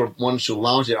companies or want to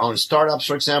launch their own startups,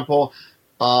 for example,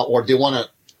 or they want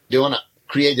to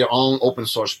create their own open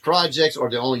source projects or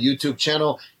their own YouTube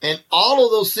channel. And all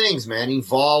of those things, man,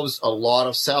 involves a lot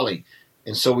of selling.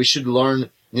 And so we should learn,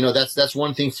 that's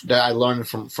one thing that I learned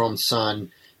from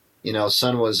Sun.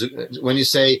 Sun was, when you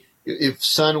say if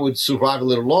Sun would survive a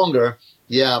little longer,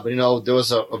 but there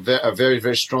was a very,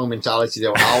 very strong mentality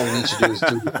that all we need to do is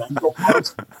do the technical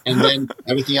parts, and then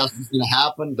everything else is going to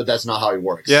happen. But that's not how it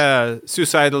works. Yeah,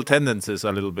 suicidal tendencies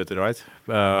a little bit, right?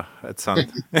 At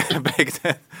Sun back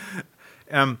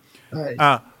then.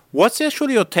 What's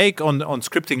actually your take on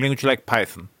scripting language like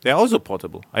Python? They're also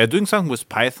portable. Are you doing something with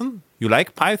Python? You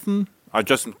like Python? I'm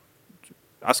just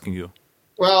asking you.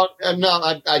 Well,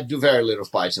 no, I do very little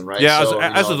of Python, right? Yeah,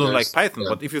 I also don't like Python.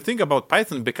 But if you think about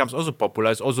Python, it becomes also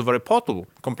popular. It's also very portable.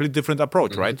 Completely different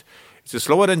approach, right? It's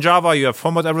slower than Java. You have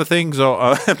format everything.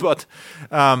 So, but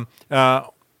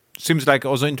seems like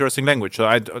also interesting language. So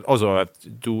I also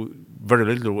do very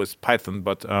little with Python,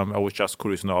 but I was just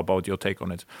curious now about your take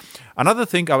on it. Another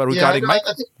thing regarding I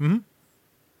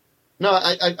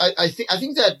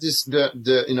think that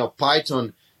the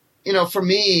Python, for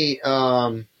me.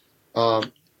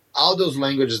 All those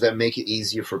languages that make it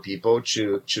easier for people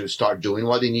to start doing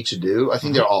what they need to do, I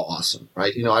think they're all awesome,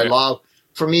 right? I love,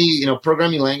 for me,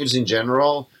 programming languages in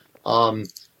general, although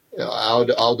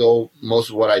most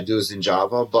of what I do is in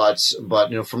Java, but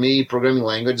for me, programming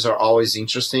languages are always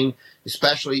interesting,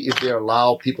 especially if they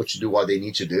allow people to do what they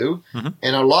need to do.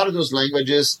 And a lot of those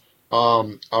languages are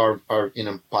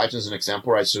Python is an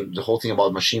example, right? So the whole thing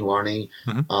about machine learning,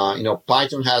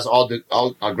 Python has all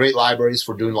great libraries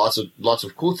for doing lots of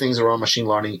cool things around machine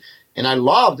learning, and I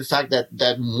love the fact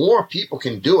that more people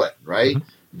can do it, right?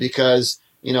 Because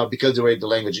the way the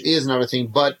language is and everything.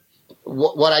 But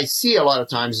what I see a lot of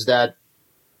times is that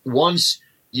once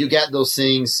you get those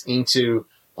things into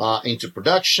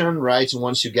production, right, and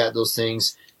once you get those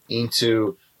things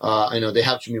into they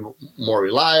have to be more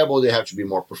reliable. They have to be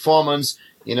more performance.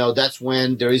 That's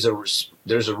when there's a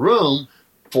room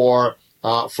for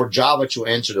Java to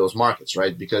enter those markets,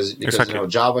 right? Because Exactly.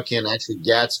 Java can actually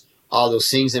get all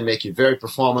those things and make it very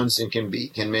performance and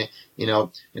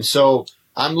and so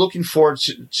I'm looking forward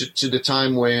to the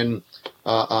time when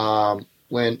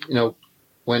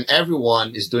when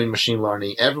everyone is doing machine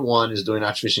learning, everyone is doing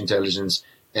artificial intelligence,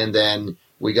 and then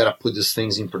we got to put these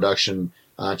things in production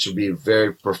to be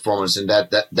very performance, and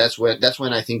that's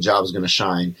when I think Java is going to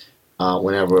shine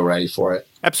whenever we're ready for it.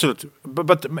 Absolutely,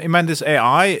 but I mean, this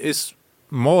AI is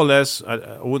more or less,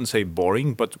 I wouldn't say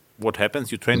boring, but what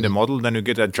happens? You train the model, then you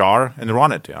get a jar and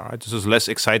run it. Yeah, right? This is less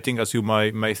exciting as you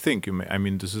may think. I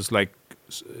mean, this is like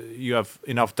you have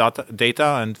enough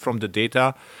data, and from the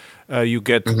data, you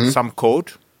get some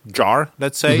code jar,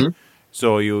 let's say.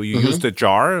 So you use the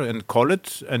jar and call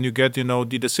it, and you get the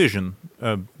decision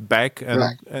back, and,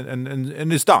 Right.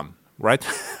 and it's done. Right?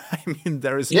 I mean,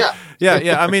 there is. Yeah.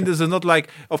 I mean, this is not like.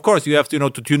 Of course, you have to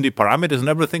to tune the parameters and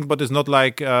everything, but it's not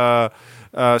like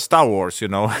Star Wars.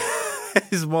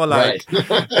 It's more like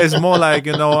Right. it's more like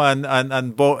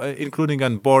including a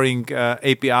boring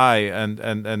API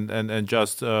and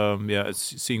just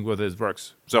seeing whether it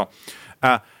works. So.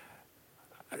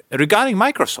 Regarding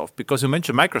Microsoft, because you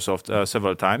mentioned Microsoft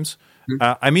several times,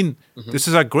 I mean, this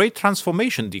is a great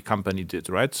transformation the company did,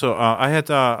 right? So I had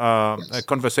a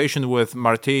conversation with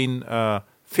Martin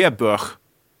Verburg,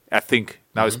 I think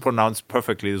now it's pronounced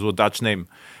perfectly, it's a Dutch name.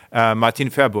 Martin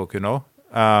Verburg,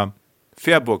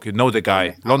 Verburg, you know the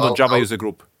guy, London Java User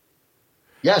Group.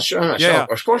 Yeah, sure. Yeah.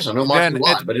 Of course, I know Martin a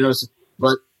lot, but you're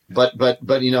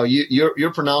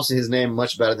pronouncing his name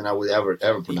much better than I would ever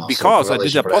pronounce. Because so I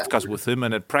did a podcast with him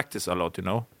and I practice a lot,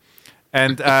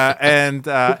 and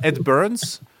Ed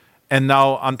Burns and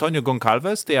now Antonio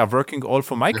Goncalves, they are working all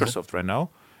for Microsoft right now,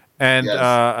 and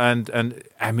and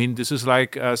I mean, this is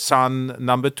like Sun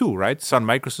number 2, right? Sun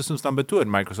Microsystems number 2 at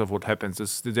Microsoft. What happens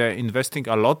is they're investing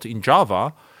a lot in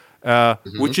Java,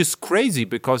 which is crazy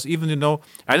because even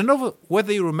I don't know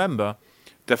whether you remember.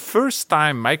 The first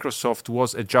time Microsoft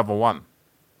was at Java 1,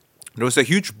 there was a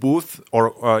huge booth,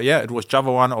 it was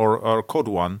Java 1 or Code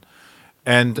 1.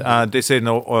 And they say,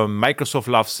 Microsoft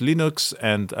loves Linux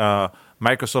and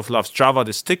Microsoft loves Java,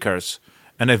 the stickers.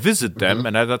 And I visit them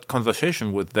and I had that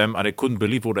conversation with them and I couldn't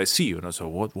believe what I see. So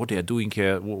what they are doing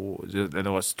here, and it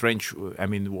was strange. I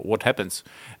mean, what happens?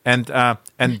 But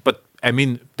I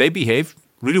mean, they behave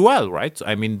really well, right?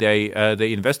 I mean, they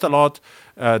invest a lot.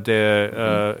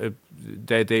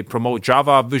 They promote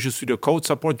Java, Visual Studio Code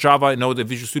support Java. The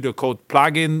Visual Studio Code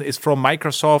plugin is from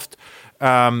Microsoft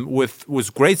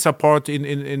with great support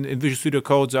in Visual Studio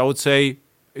Code. I would say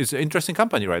it's an interesting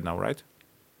company right now, right?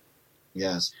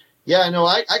 Yes. Yeah, no,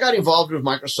 I got involved with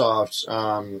Microsoft,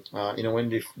 when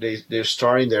they're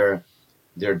starting their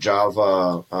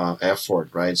Java effort,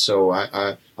 right? So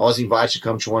I was invited to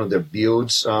come to one of their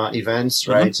builds events,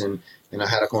 right? And I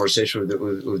had a conversation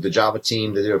with the Java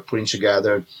team that they were putting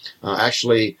together.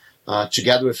 Actually,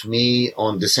 together with me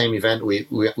on the same event, we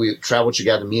traveled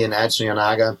together, me and Edson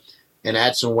Yanaga. And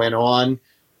Edson went on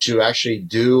to actually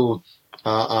do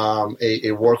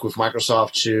a work with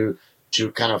Microsoft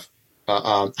to kind of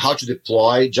how to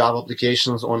deploy Java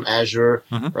applications on Azure,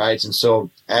 right? And so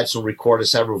Edson recorded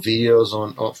several videos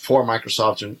for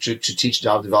Microsoft to teach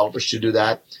Java developers to do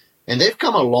that. And they've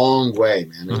come a long way,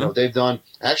 man. They've done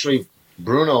actually.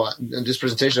 Bruno, in this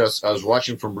presentation I was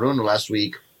watching from Bruno last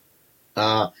week,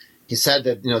 he said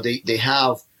that they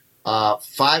have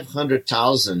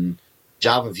 500,000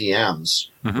 Java VMs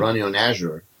running on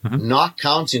Azure, not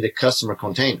counting the customer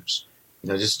containers.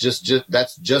 Just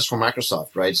that's just for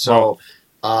Microsoft, right? So,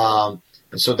 and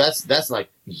so that's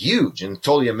like huge and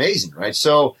totally amazing, right?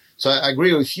 So I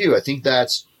agree with you. I think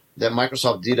that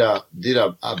Microsoft did a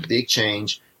big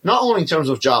change, not only in terms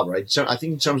of Java, right? So I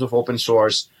think in terms of open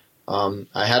source.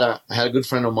 I had a good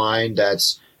friend of mine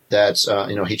that's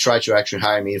he tried to actually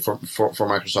hire me for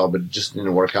Microsoft, but it just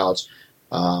didn't work out.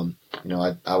 I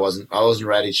wasn't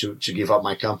ready to give up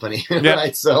my company,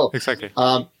 right? So exactly.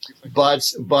 But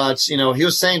he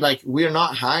was saying like we're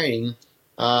not hiring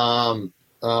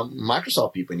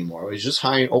Microsoft people anymore. We're just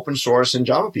hiring open source and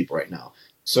Java people right now.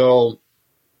 So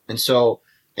and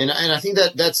I think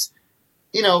that's.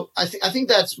 I think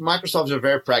that's Microsoft is a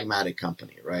very pragmatic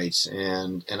company, right?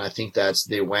 And I think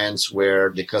they went where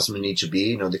the customer needs to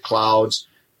be. The clouds,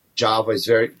 Java is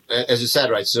very, as you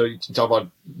said, right? So you can talk about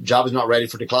Java is not ready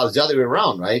for the cloud. It's the other way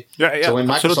around, right? Yeah. So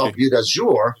when absolutely. Microsoft viewed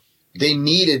Azure, they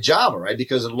needed Java, right?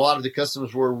 Because a lot of the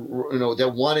customers were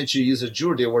that wanted to use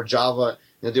Azure, they were Java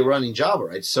they run in Java,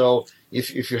 right? So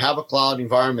if you have a cloud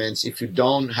environment, if you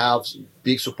don't have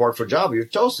big support for Java, you're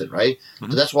toasted, right? So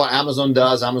that's what Amazon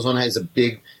does. Amazon is a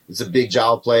big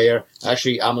Java player.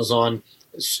 Actually, Amazon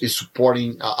is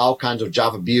supporting all kinds of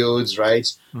Java builds,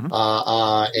 right?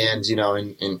 And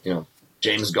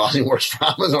James Gosling works for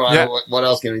Amazon. Yeah. What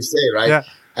else can we say, right? Yeah.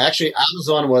 Actually,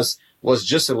 Amazon was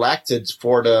just elected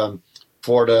for the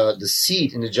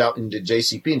seat in the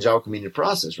JCP in Java community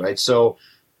process, right? So,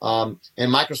 and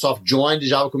Microsoft joined the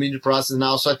Java community process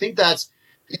now. So I think that's,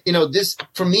 this,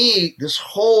 for me, this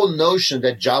whole notion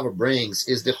that Java brings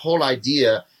is the whole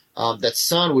idea that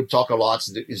Sun would talk a lot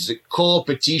is the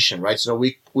co-petition, right? So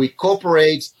we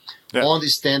cooperate on the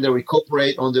standard, we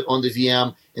cooperate on the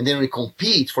VM, and then we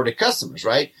compete for the customers,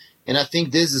 right? And I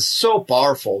think this is so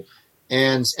powerful.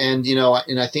 And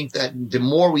I think that the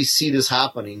more we see this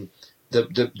happening,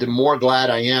 the more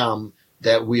glad I am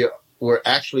that we're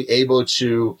actually able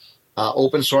to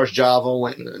open source Java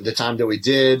when the time that we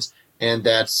did, and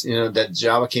that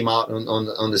Java came out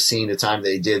on the scene the time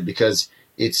they did, because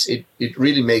it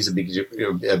really makes a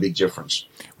big difference.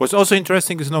 What's also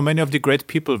interesting is many of the great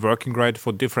people working right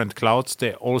for different clouds,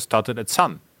 they all started at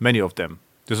Sun. Many of them.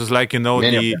 This is like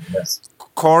the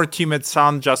core team at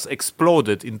Sun just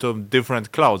exploded into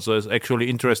different clouds. So it's actually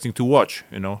interesting to watch.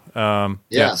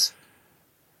 Yes.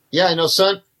 Yeah,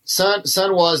 Sun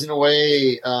was in a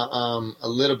way a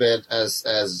little bit as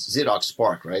Xerox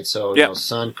Spark, right? So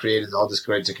Sun created all this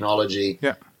great technology,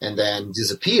 and then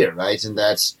disappeared, right? And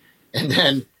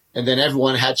then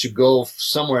everyone had to go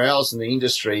somewhere else in the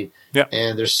industry. Yeah.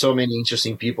 And there's so many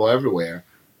interesting people everywhere,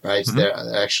 right? They're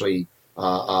actually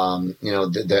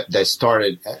that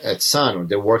started at Sun, or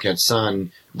they work at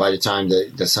Sun by the time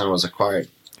the Sun was acquired.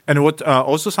 And what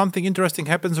also something interesting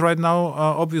happens right now,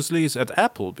 obviously, is at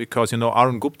Apple, because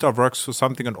Arun Gupta works for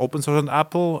something on open source on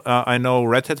Apple. I know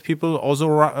Red Hat people also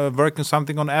working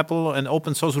something on Apple and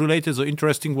open source related. So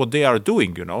interesting what they are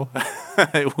doing.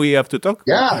 We have to talk.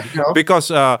 Yeah, because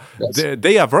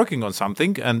they are working on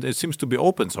something and it seems to be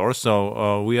open source.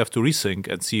 So we have to rethink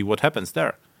and see what happens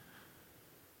there.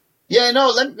 Yeah,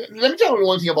 let me tell you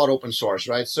one thing about open source,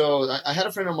 right? So I had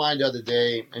a friend of mine the other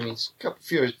day, a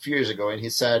few years ago, and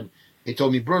he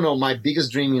told me, Bruno, my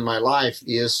biggest dream in my life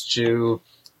is to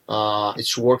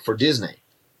work for Disney,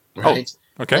 right?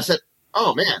 Oh, okay. And I said,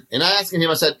 oh man, and I asked him,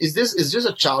 I said, is this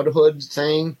a childhood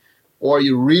thing, or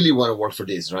you really want to work for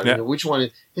Disney, right? Yeah. Which one?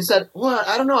 He said, well,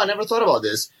 I don't know, I never thought about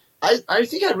this. I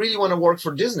think I really want to work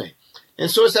for Disney, and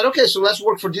so I said, okay, so let's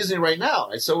work for Disney right now.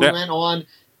 And so we went on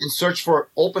and search for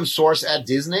open source at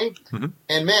Disney.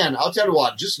 And man, I'll tell you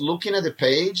what, just looking at the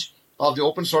page of the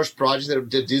open source projects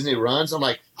that Disney runs, I'm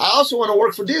like, I also want to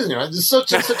work for Disney, right? This is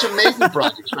such amazing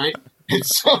projects, right?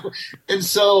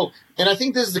 And I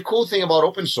think this is the cool thing about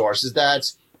open source is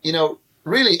that,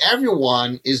 really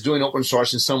everyone is doing open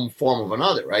source in some form or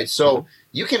another, right? So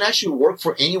you can actually work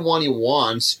for anyone you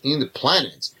want in the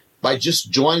planet by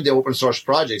just joining the open source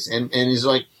projects. And it's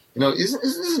like, isn't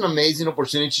this an amazing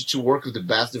opportunity to work with the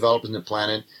best developers on the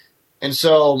planet? And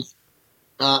so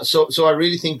I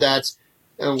really think that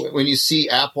when you see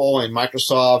Apple and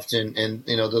Microsoft and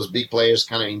those big players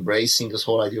kind of embracing this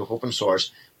whole idea of open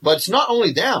source, but it's not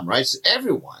only them, right? It's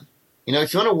everyone.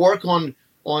 If you want to work on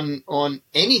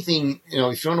anything,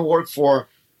 if you want to work for,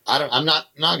 I'm not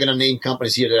going to name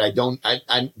companies here that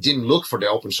I didn't look for the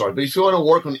open source, but if you want to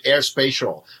work on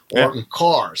airspatial or on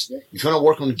cars, if you want to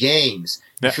work on games,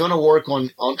 if you want to work on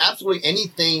absolutely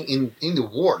anything in the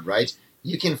world, right?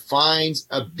 You can find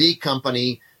a big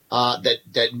company that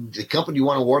the company you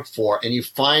want to work for, and you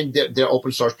find their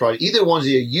open source project, either ones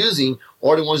they're using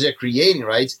or the ones they're creating,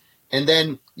 right? And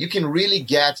then you can really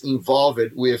get involved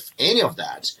with any of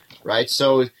that, right?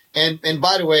 So, and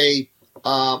by the way,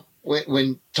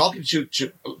 when talking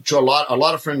to a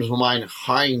lot of friends of mine,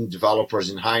 hiring developers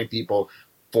and hiring people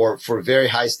for very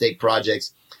high stake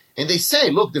projects, and they say,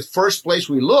 look, the first place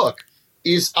we look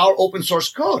is our open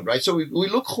source code, right? So we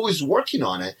look who is working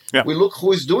on it. Yeah. We look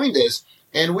who is doing this,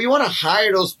 and we want to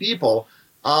hire those people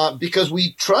because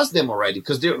we trust them already,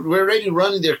 because we're already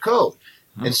running their code.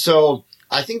 Mm-hmm. And so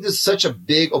I think this is such a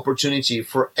big opportunity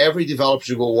for every developer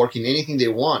to go work in anything they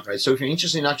want, right? So if you're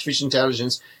interested in artificial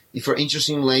intelligence, if you're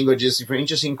interested in languages, if you're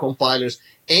interested in compilers,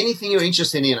 anything you're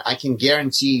interested in, I can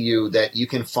guarantee you that you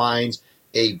can find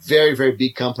a very, very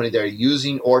big company that are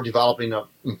using or developing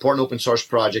important open source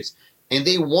projects, and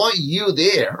they want you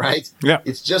there, right? Yeah.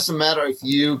 It's just a matter if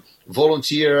you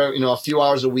volunteer, a few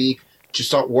hours a week to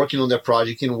start working on their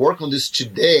project. You can work on this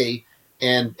today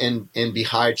and be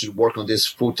hired to work on this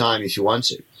full time if you want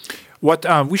to. What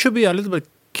we should be a little bit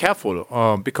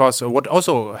careful because what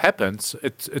also happens,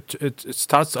 it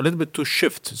starts a little bit to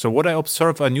shift. So what I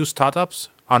observe are new startups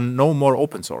are no more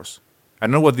open source. I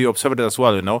know what you observed as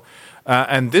well,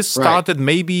 and this started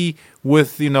maybe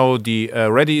with the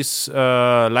Redis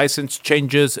license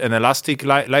changes and Elastic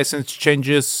license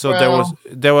changes. So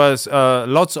there was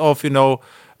lots of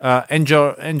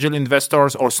angel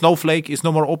investors, or Snowflake is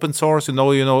no more open source.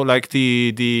 Like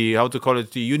the how to call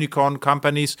it, the unicorn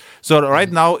companies. So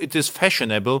right now it is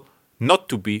fashionable not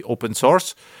to be open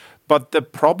source, but the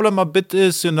problem a bit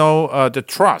is the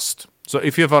trust. So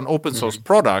if you have an open source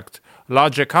product,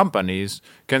 larger companies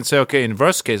can say, okay, in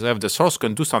worst case, I have the source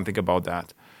code, do something about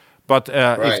that. But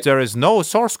if there is no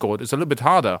source code, it's a little bit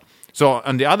harder. So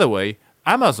on the other way,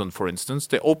 Amazon, for instance,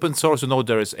 the open source,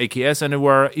 there is AKS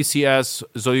anywhere, ECS,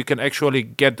 so you can actually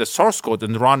get the source code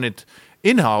and run it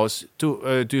in-house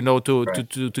to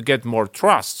get more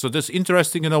trust. So this is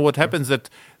interesting, what happens that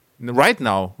right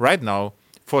now,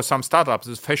 for some startups,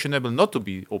 it's fashionable not to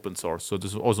be open source. So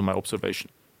this is also my observation.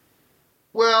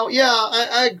 Well, yeah,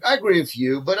 I agree with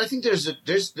you, but I think there's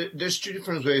two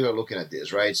different ways of looking at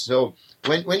this, right? So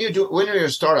when you're a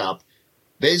startup,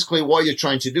 basically what you're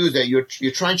trying to do is that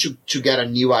you're trying to get a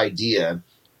new idea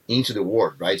into the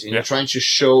world, right? And you're trying to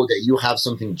show that you have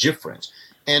something different.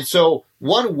 And so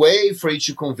one way for you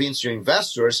to convince your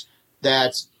investors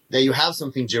that you have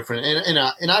something different,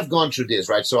 and I've gone through this,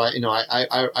 right? So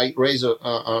I raised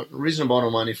a reasonable amount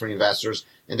of money for investors,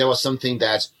 and there was something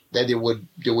that they would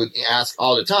ask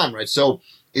all the time, right? So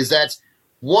is that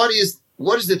what is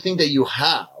the thing that you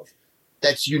have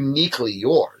that's uniquely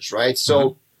yours, right?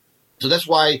 So so that's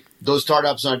why those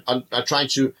startups are trying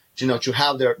to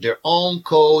have their own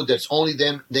code that's only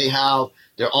them, they have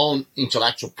their own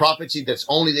intellectual property that's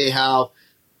only they have.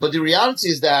 But the reality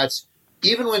is that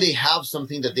even when they have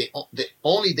something that they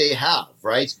only they have,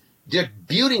 right? They're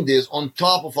building this on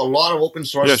top of a lot of open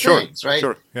source things, right?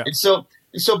 Sure, yeah. And so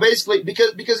basically,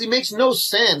 because it makes no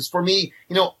sense for me,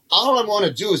 all I want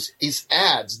to do is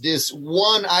add this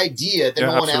one idea that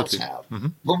no one else have.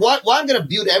 But why I'm going to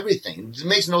build everything? It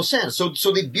makes no sense.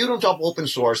 So they build on top of open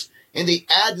source and they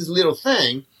add this little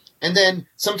thing, and then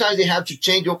sometimes they have to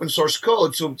change open source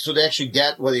code so they actually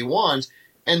get what they want,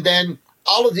 and then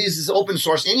all of this is open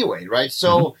source anyway, right?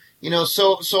 So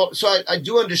I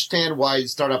do understand why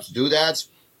startups do that.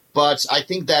 But I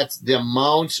think that the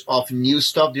amount of new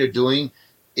stuff they're doing,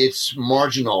 it's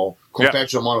marginal compared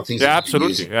to the amount of things. Yeah,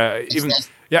 absolutely.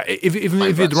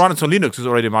 If it runs on Linux, it's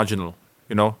already marginal.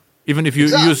 Even if you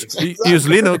use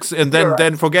Linux and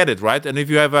then forget it, right? And if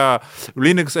you have a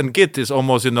Linux and Git, is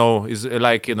almost is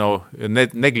like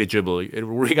negligible.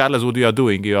 Regardless of what you are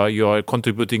doing, you are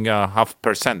contributing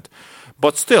 0.5%.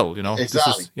 But still, exactly.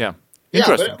 This is,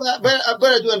 interesting. But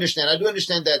I do understand. I do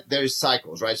understand that there is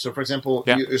cycles, right? So, for example,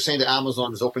 you're saying that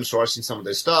Amazon is open sourcing some of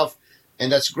their stuff,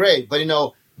 and that's great. But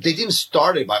they didn't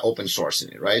start it by open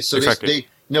sourcing it, right? So exactly.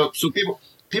 So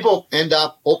people end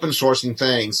up open sourcing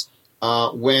things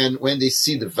when they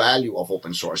see the value of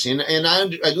open source. And I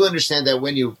do understand that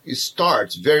when you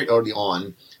start very early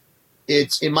on,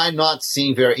 it might not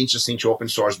seem very interesting to open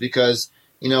source because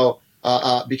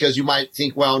because you might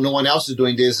think, well, no one else is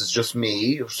doing this, it's just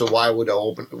me. So why would I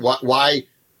open? Why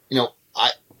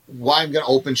I'm going to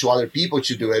open to other people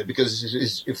to do it? Because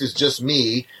if it's just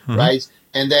me, right?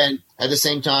 And then at the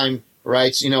same time,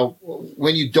 right?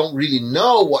 When you don't really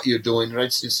know what you're doing,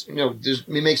 right? It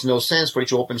makes no sense for you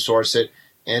to open source it.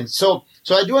 And so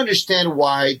I do understand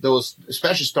why those,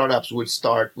 especially startups, would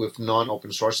start with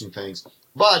non-open sourcing things.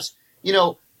 But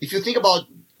if you think about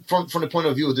from the point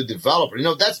of view of the developer,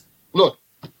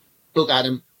 Look,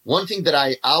 Adam, one thing that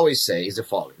I always say is the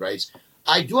following, right?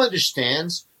 I do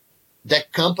understand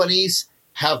that companies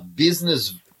have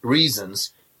business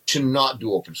reasons to not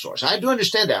do open source. I do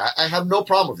understand that. I have no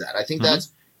problem with that. I think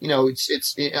that's,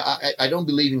 I don't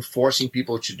believe in forcing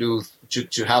people to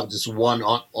have this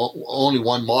only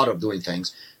one model of doing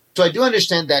things. So I do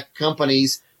understand that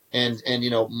companies and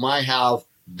might have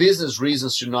business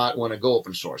reasons to not want to go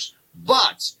open source.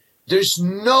 But there's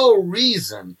no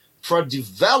reason for a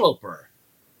developer,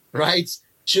 right,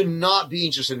 to not be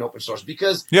interested in open source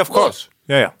because of course,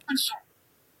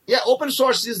 open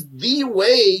source is the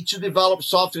way to develop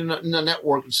software in a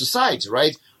network society,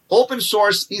 right? Open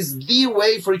source is the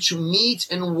way for you to meet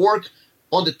and work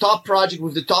on the top project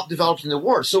with the top developers in the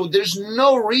world. So there's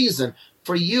no reason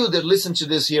for you that listen to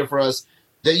this here for us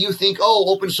that you think,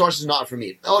 open source is not for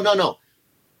me. Oh, no.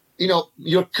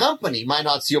 Your company might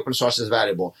not see open source as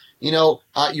valuable. Even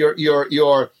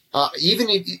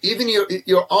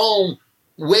your own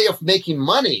way of making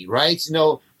money, right?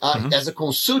 As a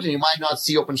consultant, you might not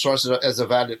see open source as a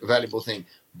valuable thing.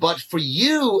 But for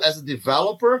you as a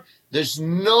developer, there's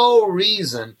no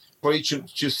reason for you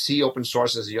to see open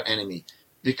source as your enemy,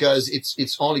 because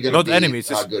it's only going to be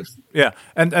enemies, good. Yeah,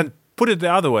 and put it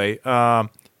the other way,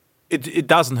 it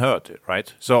doesn't hurt,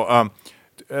 right? So,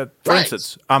 for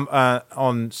instance, I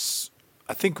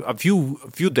think a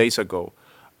few days ago,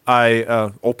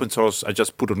 open source. I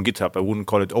just put on GitHub. I wouldn't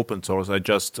call it open source. I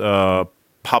just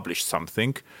published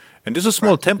something, and this is a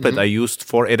small template I used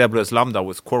for AWS Lambda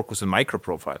with Quarkus and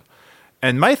Microprofile.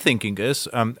 And my thinking is,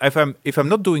 if I'm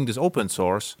not doing this open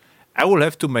source, I will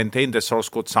have to maintain the source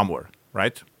code somewhere,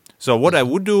 right? So what I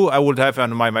would do, I would have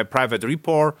on my private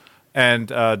repo, and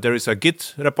there is a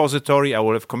Git repository. I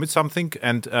will have commit something,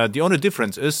 and the only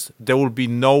difference is there will be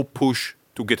no push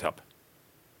to GitHub.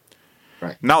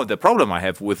 Right. Now, the problem I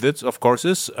have with it, of course,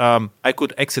 is I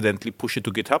could accidentally push it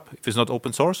to GitHub if it's not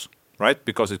open source, right?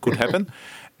 Because it could happen.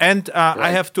 And I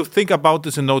have to think about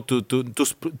this,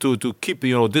 to keep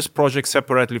this project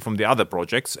separately from the other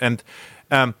projects. And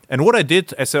what I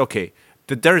did, I said, okay,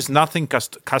 there is nothing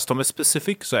customer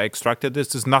specific, so I extracted this.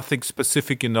 There's nothing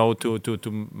specific,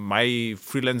 to my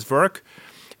freelance work.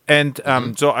 And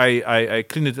so I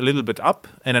cleaned it a little bit up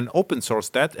and then open source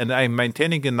that, and I'm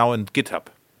maintaining it now in GitHub.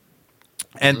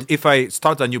 And if I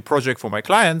start a new project for my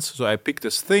clients, so I pick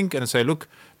this thing and I say, look,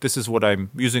 this is what I'm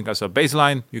using as a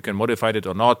baseline. You can modify it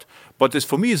or not. But this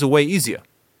for me is a way easier.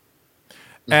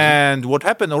 And what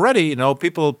happened already,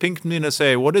 people pinged me and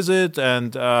say, what is it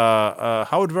and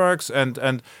how it works?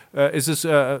 And is this,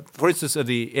 for instance, at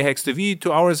the AHEX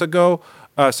 2 hours ago,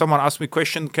 someone asked me a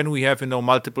question, can we have,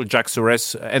 multiple JAX to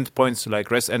REST endpoints,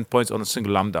 like REST endpoints on a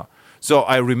single Lambda? So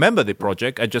I remember the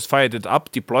project. I just fired it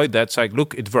up, deployed that. So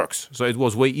look, it works. So it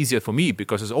was way easier for me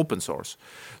because it's open source.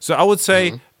 So I would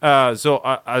say, as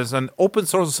an open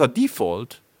source as a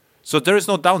default, so there is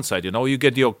no downside. You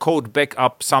get your code back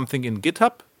up something in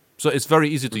GitHub. So it's very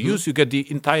easy to use. You get the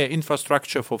entire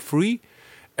infrastructure for free.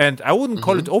 And I wouldn't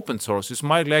call it open source. It's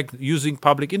more like using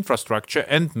public infrastructure,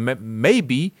 and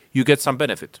maybe you get some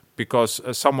benefit because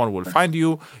someone will find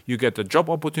you. You get a job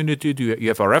opportunity. You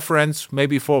have a reference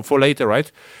maybe for later, right?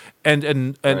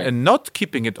 And not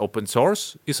keeping it open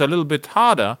source is a little bit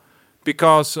harder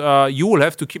because you will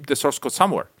have to keep the source code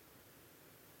somewhere,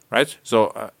 right?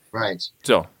 So. Right.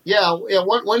 So. Yeah.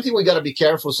 One thing we got to be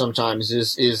careful sometimes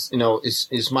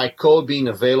is my code being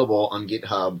available on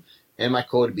GitHub and my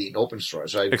code being open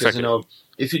source, right? Because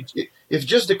if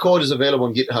just the code is available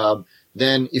on GitHub,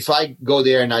 then if I go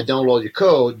there and I download your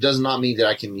code, does not mean that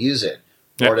I can use it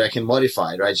or that I can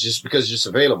modify it, right? It's just because it's just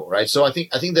available, right? So I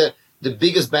think that the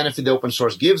biggest benefit that open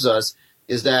source gives us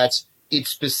is that it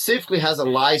specifically has a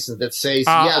license that says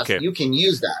you can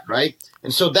use that, right?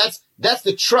 And so that's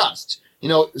the trust,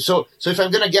 So if I'm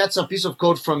gonna get some piece of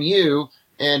code from you,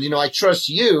 and I trust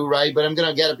you, right? But I'm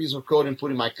gonna get a piece of code and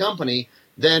put in my company.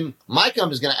 Then my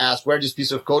company is going to ask where does this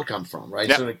piece of code come from, right?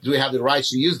 So do we have the rights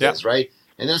to use this, right?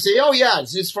 And then I say, oh yeah,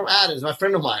 it's from Adam, it's my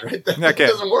friend of mine, right? That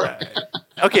doesn't work.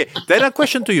 Okay, then a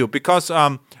question to you, because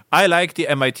I like the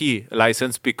MIT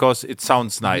license because it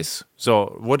sounds nice.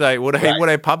 So what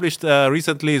I published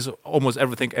recently is almost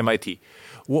everything MIT.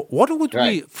 What would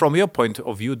be, from your point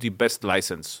of view, the best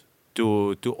license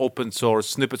to open source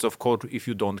snippets of code if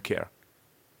you don't care?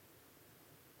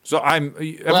 So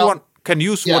everyone can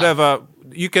use whatever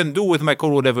you can do with my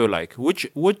code, whatever you like. Which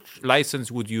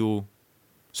license would you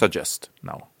suggest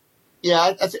now?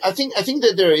 Yeah, I think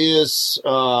that there is,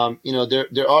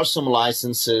 there are some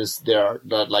licenses there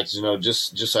that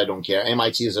just I don't care.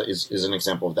 MIT is an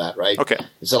example of that, right? Okay,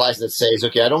 it's a license that says,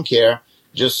 okay, I don't care,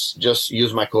 just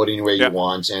use my code any way you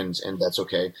want, and that's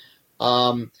okay.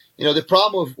 The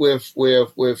problem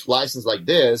with license like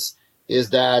this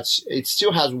is that it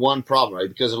still has one problem, right?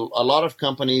 Because a lot of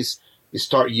companies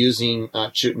start using,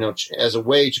 as a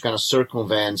way to kind of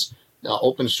circumvent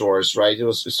open source, right? It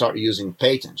was to start using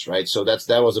patents, right? So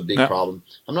that was a big problem.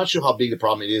 I'm not sure how big the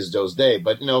problem it is those days,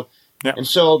 but and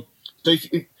so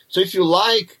if you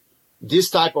like this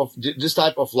type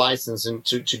of license and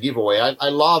to give away, I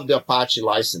love the Apache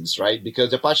license, right? Because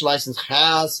the Apache license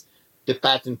has the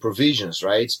patent provisions,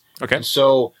 right? Okay. And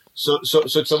so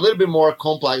it's a little bit more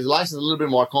complex. The license is a little bit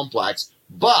more complex,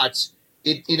 but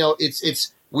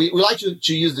we like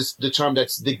to use the term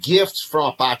that's the gift from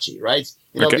Apache, right?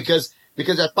 Because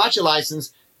the Apache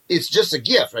license, it's just a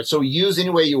gift, right? So use any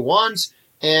way you want,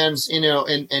 and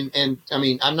I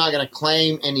mean, I'm not going to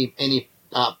claim any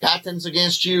patents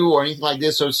against you or anything like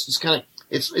this. So it's kind of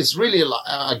it's really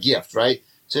a gift, right?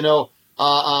 So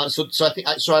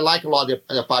so I like a lot of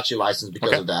the Apache license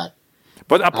because of that.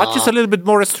 But Apache is a little bit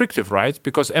more restrictive, right?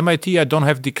 Because MIT, I don't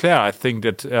have declare. I think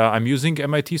that I'm using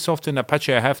MIT software. In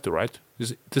Apache, I have to, right?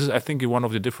 This is, I think, one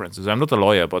of the differences. I'm not a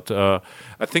lawyer, but I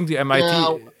think the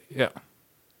MIT, Yeah,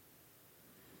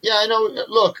 I know.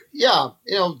 Look,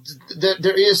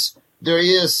 there is,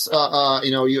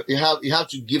 you have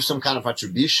to give some kind of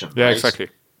attribution. Yeah, right? exactly.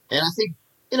 And I think,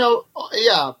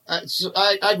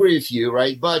 I agree with you,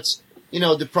 right? But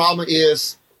the problem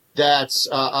is that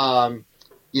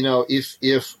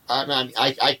if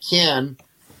I can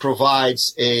provide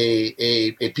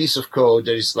a piece of code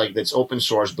that is that's open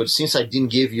source, but since I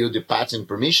didn't give you the patent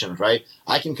permission, right,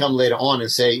 I can come later on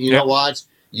and say, you know what,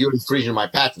 you're infringing my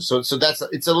patent. So it's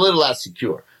a little less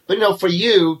secure. But for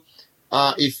you,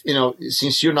 if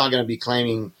since you're not going to be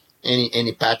claiming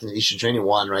any patent issued to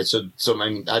anyone, right? So I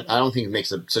mean, I don't think it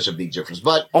makes such a big difference.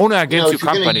 But only against your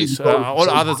companies, all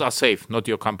others are safe, not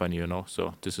your company,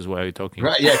 So this is why we're talking,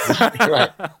 right? Yeah, exactly,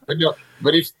 right.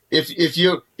 But if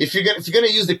you're gonna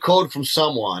use the code from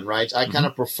someone, right? I kind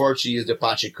of prefer to use the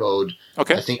Apache code.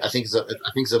 Okay, I think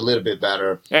it's a little bit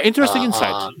better. Yeah, interesting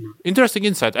insight. Interesting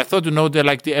insight. I thought that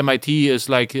like the MIT is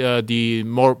like the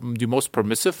most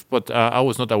permissive, but I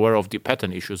was not aware of the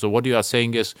patent issue. So what you are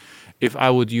saying is, if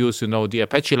I would use the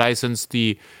Apache license,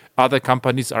 the other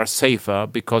companies are safer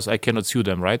because I cannot sue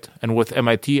them, right? And with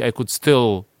MIT, I could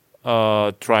still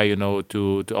try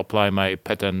to apply my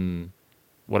patent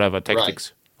whatever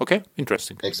tactics. Right. Okay,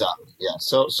 interesting. Exactly. Yeah.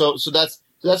 So that's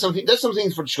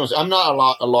something for discussion. I'm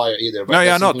not a lawyer either.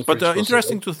 But not. But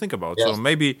interesting to think about. Yes. So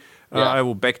maybe I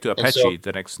will back to Apache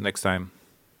the next time.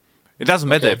 It doesn't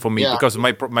matter for me because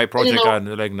my project are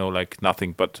like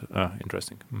nothing but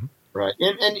interesting. Mm-hmm. Right.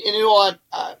 And you know what?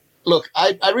 Look,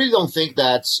 I really don't think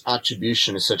that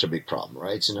attribution is such a big problem,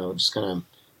 right? Just kind of.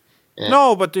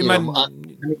 No, but even not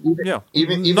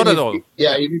at all.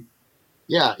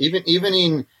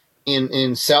 Even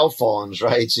in cell phones,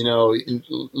 right? In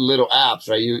little apps,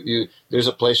 right? You there's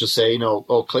a place to say,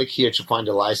 click here to find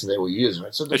the license that we use,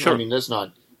 right? So sure. I mean, that's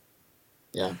not.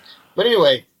 Yeah. But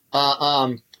anyway,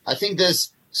 I think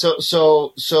this.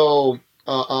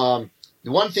 The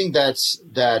one thing that's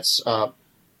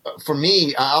for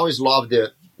me, I always loved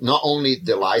not only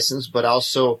the license but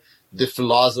also the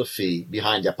philosophy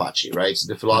behind Apache, right?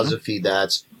 The philosophy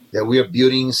that we are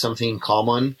building something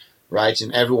common, right?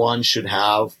 And everyone should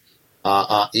have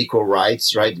equal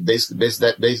rights, right? Basically,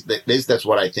 that's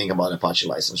what I think about Apache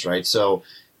license, right? So,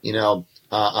 I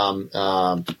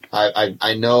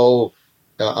know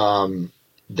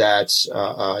that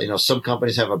some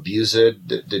companies have abused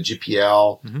the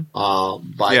GPL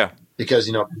because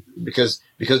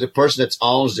the person that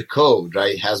owns the code,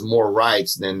 right, has more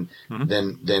rights than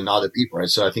other people, right?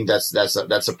 So I think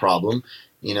that's a problem,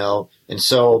 and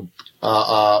so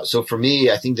for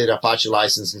me, I think that Apache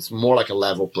license is more like a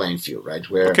level playing field, right,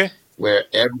 where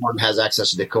everyone has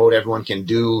access to the code, everyone can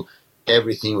do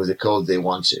everything with the code they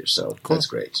want to. So cool. That's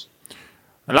great.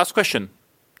 And last question.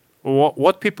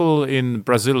 What people in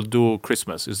Brazil do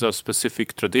Christmas? Is there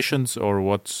specific traditions or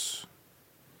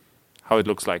how it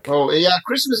looks like? Oh yeah,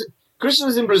 Christmas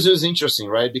in Brazil is interesting,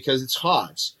 right? Because it's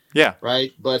hot. Yeah.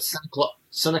 Right, but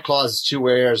Santa Claus still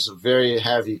wears very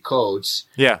heavy coats.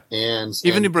 Yeah. And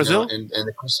even in Brazil. And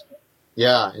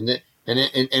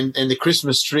the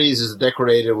Christmas trees is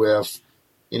decorated with,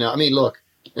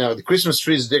 the Christmas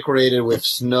tree is decorated with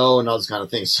snow and all those kind of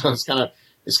things. So it's kind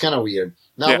of weird.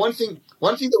 Now, one thing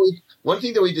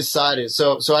that we decided.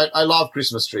 So I love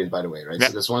Christmas trees, by the way, right? Yeah.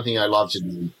 So that's one thing I love to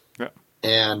do. Yeah.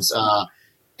 And so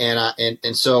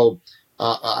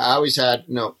I always had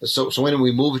So when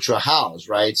we moved to a house,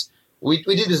 right? We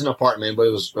did this in an apartment, but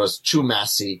it was too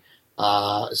messy.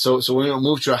 So when we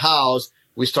moved to a house,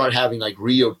 we started having like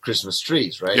real Christmas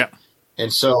trees, right? Yeah.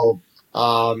 And so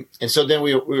then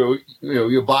we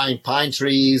were buying pine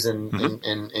trees and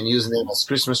using them as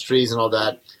Christmas trees and all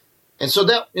that. And so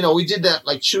that, we did that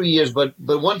like 2 years, but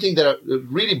one thing that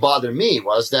really bothered me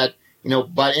was that,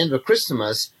 by the end of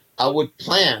Christmas, I would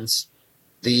plant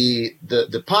the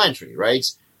pine tree, right?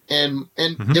 And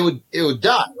it would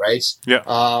die, right? Yeah.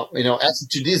 As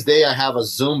to this day, I have a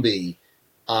zombie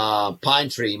pine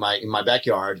tree in my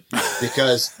backyard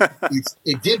because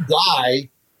it did die,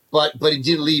 but it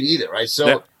didn't leave either, right?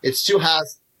 So it still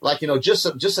has just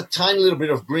a tiny little bit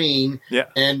of green,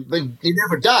 but it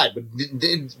never died, but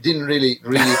it didn't really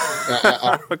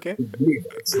okay.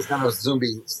 It's kind of a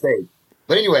zombie state.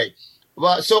 But anyway,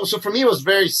 so for me it was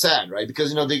very sad, right?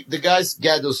 Because the guys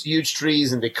get those huge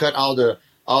trees and they cut all the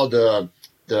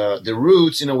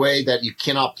roots in a way that you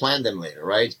cannot plant them later,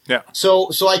 right? Yeah.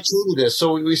 So I changed this.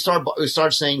 So we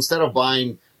start saying, instead of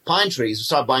buying pine trees, we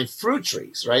start buying fruit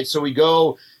trees, right? So we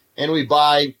go and we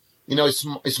buy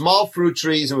small fruit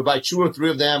trees, and we buy 2 or 3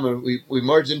 of them, and we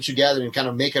merge them together and kind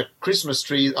of make a Christmas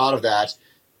tree out of that.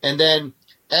 And then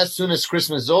as soon as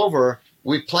Christmas is over,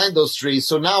 we plant those trees.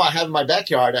 So now I have in my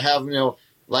backyard, I have,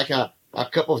 like a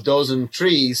couple of dozen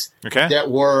trees that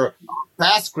were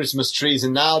past Christmas trees,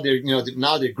 and now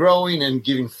they're growing and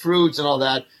giving fruits and all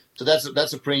that. So that's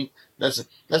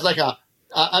like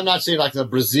I'm not saying like the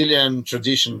Brazilian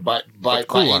tradition by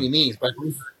any means, but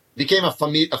it became a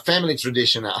family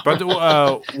tradition now. But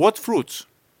what fruits?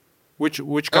 Which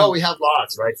kind? Oh, we have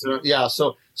lots, right? So yeah,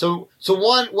 so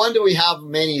one that we have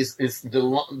many is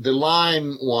the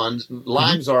lime ones.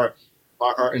 Limes are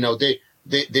they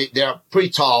are pretty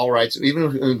tall, right? So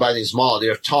even by the small, they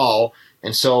are tall,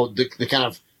 and so they kind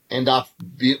of end up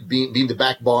being the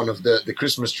backbone of the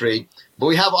Christmas tree. But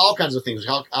we have all kinds of things,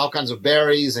 all kinds of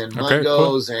berries and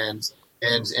mangoes and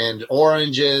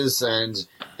oranges, and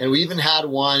we even had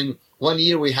one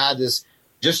year we had this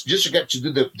just to get to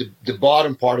do the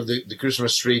bottom part of the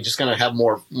Christmas tree, just kind of have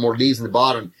more leaves in the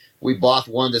bottom. We bought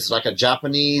one that's like a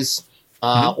Japanese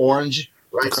orange,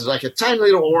 right? So it's like a tiny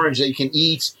little orange that you can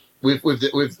eat with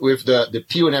the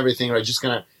peel and everything, right? Just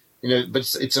kind of,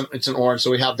 but it's an orange.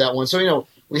 So we have that one. So,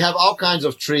 we have all kinds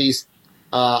of trees,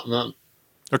 all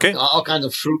kinds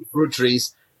of fruit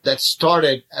trees that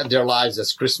started their lives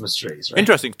as Christmas trees, right?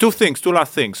 Interesting. Two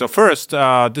last things. So first,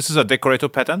 this is a decorator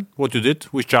pattern, what you did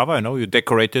with Java, you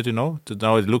decorated, now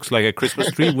it looks like a Christmas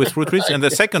tree with fruit trees. And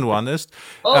the second one is...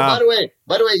 by the way,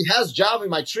 it has Java in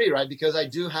my tree, right? Because I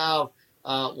do have,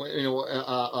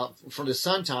 from the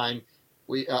Sun Time,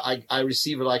 I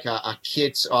received like a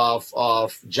kit of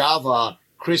Java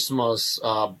Christmas,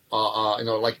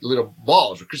 like little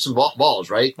balls or Christmas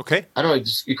balls, right? Okay. I don't know.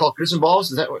 You call it Christmas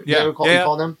balls? Is that what you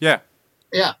call them? Yeah.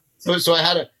 Yeah. So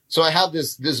I have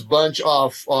this bunch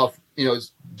of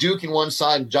Duke in one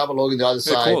side, Java logo in the other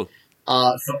side. Cool.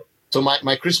 So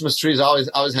my Christmas trees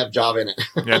always have Java in it.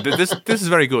 Yeah, this is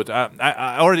very good.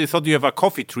 I already thought you have a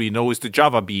coffee tree, with the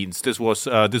Java beans. This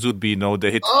would be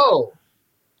the hit. Oh.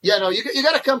 Yeah, no, you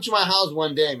got to come to my house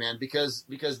one day, man, because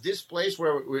this place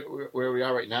where we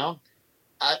are right now,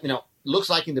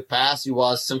 looks like in the past it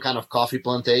was some kind of coffee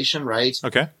plantation, right?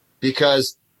 Okay.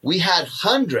 Because we had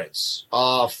hundreds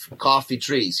of coffee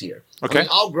trees here. Okay.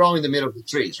 All growing in the middle of the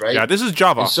trees, right? Yeah, this is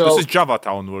Java. This is Java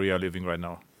town where we are living right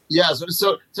now. Yeah,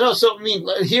 so I mean,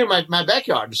 here in my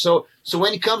backyard. So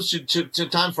when it comes to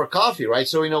time for coffee, right?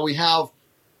 So we have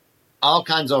all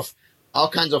kinds of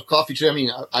coffee trees. I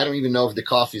mean, I don't even know if the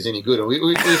coffee is any good.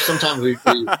 We sometimes we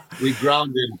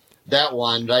grounded that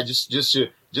one, right?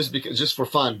 Just for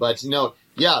fun. But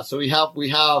yeah. So we have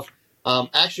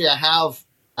actually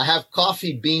I have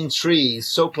coffee bean trees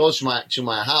so close to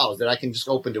my house that I can just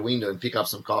open the window and pick up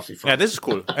some coffee from. Yeah, this is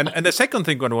cool. And the second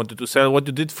thing I wanted to say, what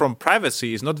you did from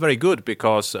privacy is not very good,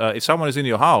 because if someone is in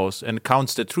your house and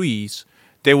counts the trees,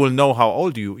 they will know how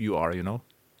old you are.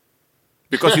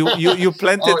 Because you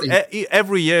planted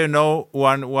every year,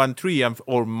 one tree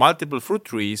or multiple fruit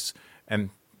trees, and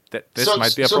this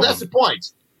might be a problem. So that's the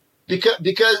point,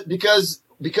 because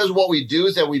what we do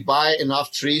is that we buy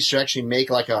enough trees to actually make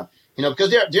like a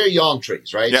because they're young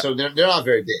trees, right? Yeah. So they're not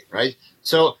very big, right?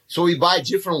 So we buy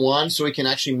different ones so we can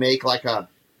actually make like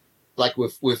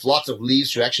with lots of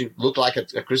leaves to actually look like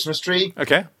a Christmas tree.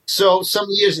 Okay. So some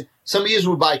years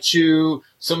we buy 2,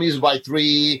 some years we buy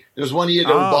 3. There was one year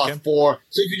that we bought 4.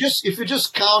 So if you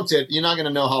just count it, you're not going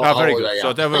to know how very old good. I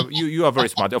am. So you are very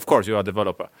smart. Of course, you are a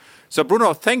developer. So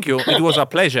Bruno, thank you. It was a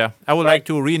pleasure. I would like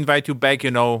to re-invite you back,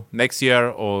 next year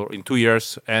or in 2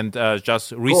 years, and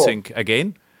just resync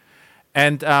again.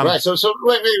 And right. So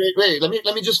wait.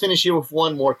 Let me just finish here with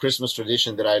one more Christmas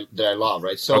tradition that I love.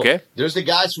 Right. So there's the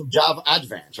guys from Java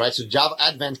Advent, right? So Java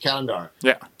Advent calendar.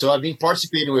 Yeah. So I've been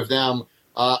participating with them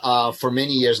for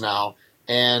many years now.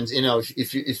 And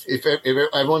if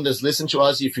everyone that's listened to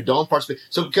us, if you don't participate,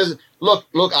 so because look,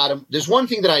 Adam, there's one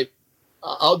thing that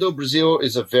although Brazil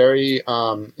is a very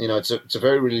it's a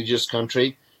very religious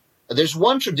country, there's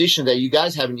one tradition that you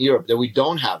guys have in Europe that we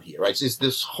don't have here, right? So it's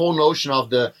this whole notion of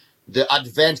the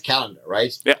Advent calendar,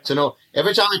 right? Yeah. So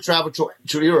every time I travel to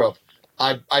Europe,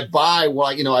 I buy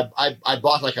I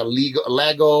bought like a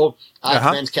Lego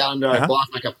Advent calendar. I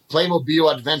bought like a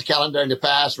Playmobil Advent calendar in the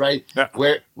past, right? Yeah.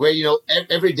 Where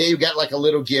every day you get like a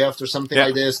little gift or something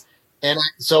like this. And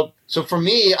so for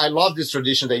me, I love this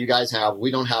tradition that you guys have. We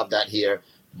don't have that here,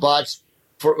 but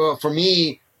for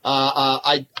me,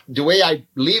 the way I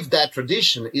live that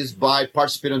tradition is by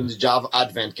participating in the Java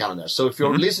Advent calendar. So if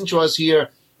you're listening to us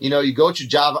here, you go to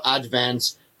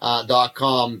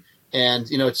javaadvent.com, and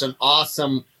it's an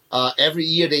awesome. Every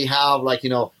year they have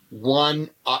one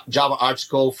Java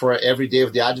article for every day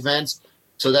of the Advent.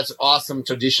 So that's an awesome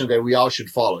tradition that we all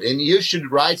should follow. And you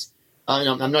should write.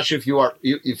 I'm not sure if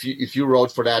you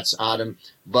wrote for that, Adam,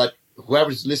 but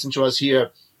whoever's listening to us here,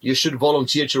 you should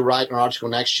volunteer to write an article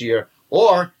next year,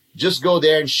 or just go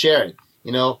there and share it.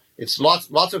 It's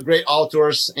lots of great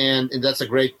authors, and that's a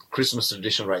great Christmas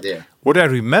tradition right there. What I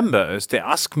remember is they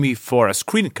asked me for a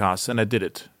screencast, and I did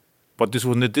it. But this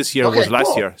wasn't this year; it was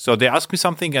last year. So they asked me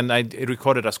something, and I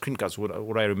recorded a screencast.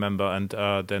 What I remember, and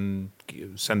then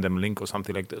send them a link or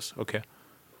something like this. Okay.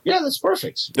 Yeah, that's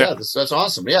perfect. Yeah, that's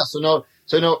awesome. Yeah.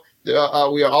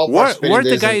 We are all. Where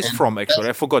the guy is from? Actually,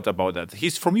 I forgot about that.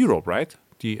 He's from Europe, right?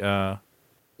 Yeah,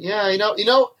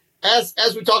 as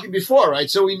we talking before, right?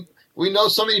 So we know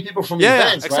so many people from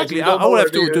events, exactly. Right? I will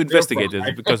have to investigate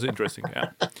it because it's interesting.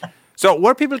 Yeah. So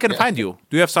where people can find you?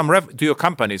 Do you have some do your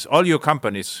companies, all your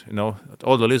companies?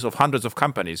 All the list of hundreds of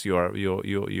companies you.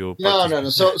 No.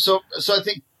 So I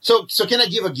think so. Can I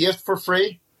give a gift for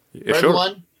free for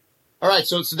everyone? All right.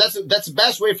 So that's the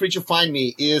best way for you to find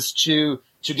me is to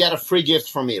get a free gift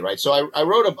from me, right? So I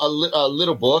wrote a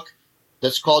little book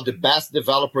that's called The Best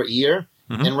Developer Year.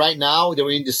 Mm-hmm. And right now, that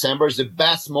we're in December, is the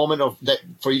best moment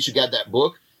for you to get that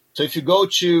book. So if you go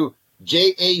to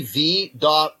jav.mn/best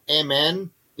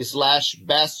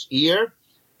year,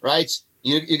 right,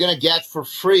 you're going to get for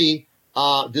free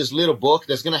this little book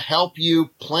that's going to help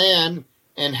you plan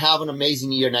and have an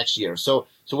amazing year next year. So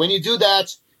when you do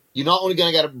that, you're not only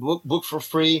going to get a book for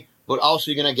free, but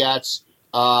also you're going to get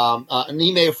an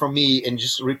email from me, and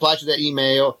just reply to that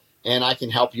email, and I can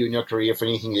help you in your career for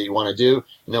anything that you want to do.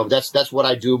 That's what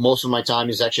I do. Most of my time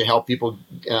is actually help people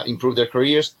improve their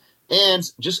careers. And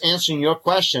just answering your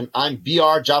question, I'm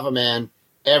BR Java Man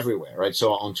everywhere, right?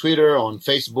 So on Twitter, on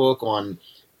Facebook, on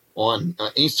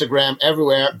Instagram,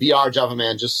 everywhere, BR Java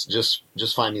Man.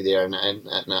 Just find me there,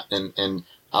 and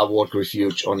I'll work with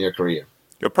you on your career.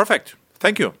 You're perfect.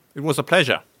 Thank you. It was a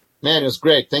pleasure. Man, it was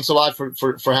great. Thanks a lot for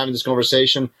having this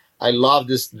conversation. I love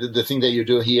the thing that you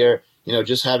do here.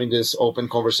 Just having this open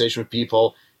conversation with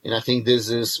people. And I think this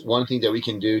is one thing that we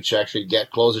can do to actually get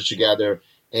closer together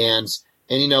and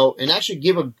actually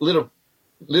give a little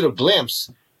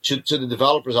glimpse to the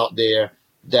developers out there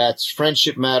that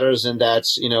friendship matters, and that,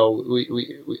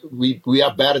 we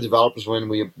are better developers when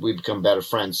we become better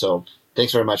friends. So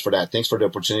thanks very much for that. Thanks for the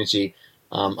opportunity.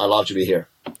 I love to be here.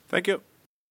 Thank you.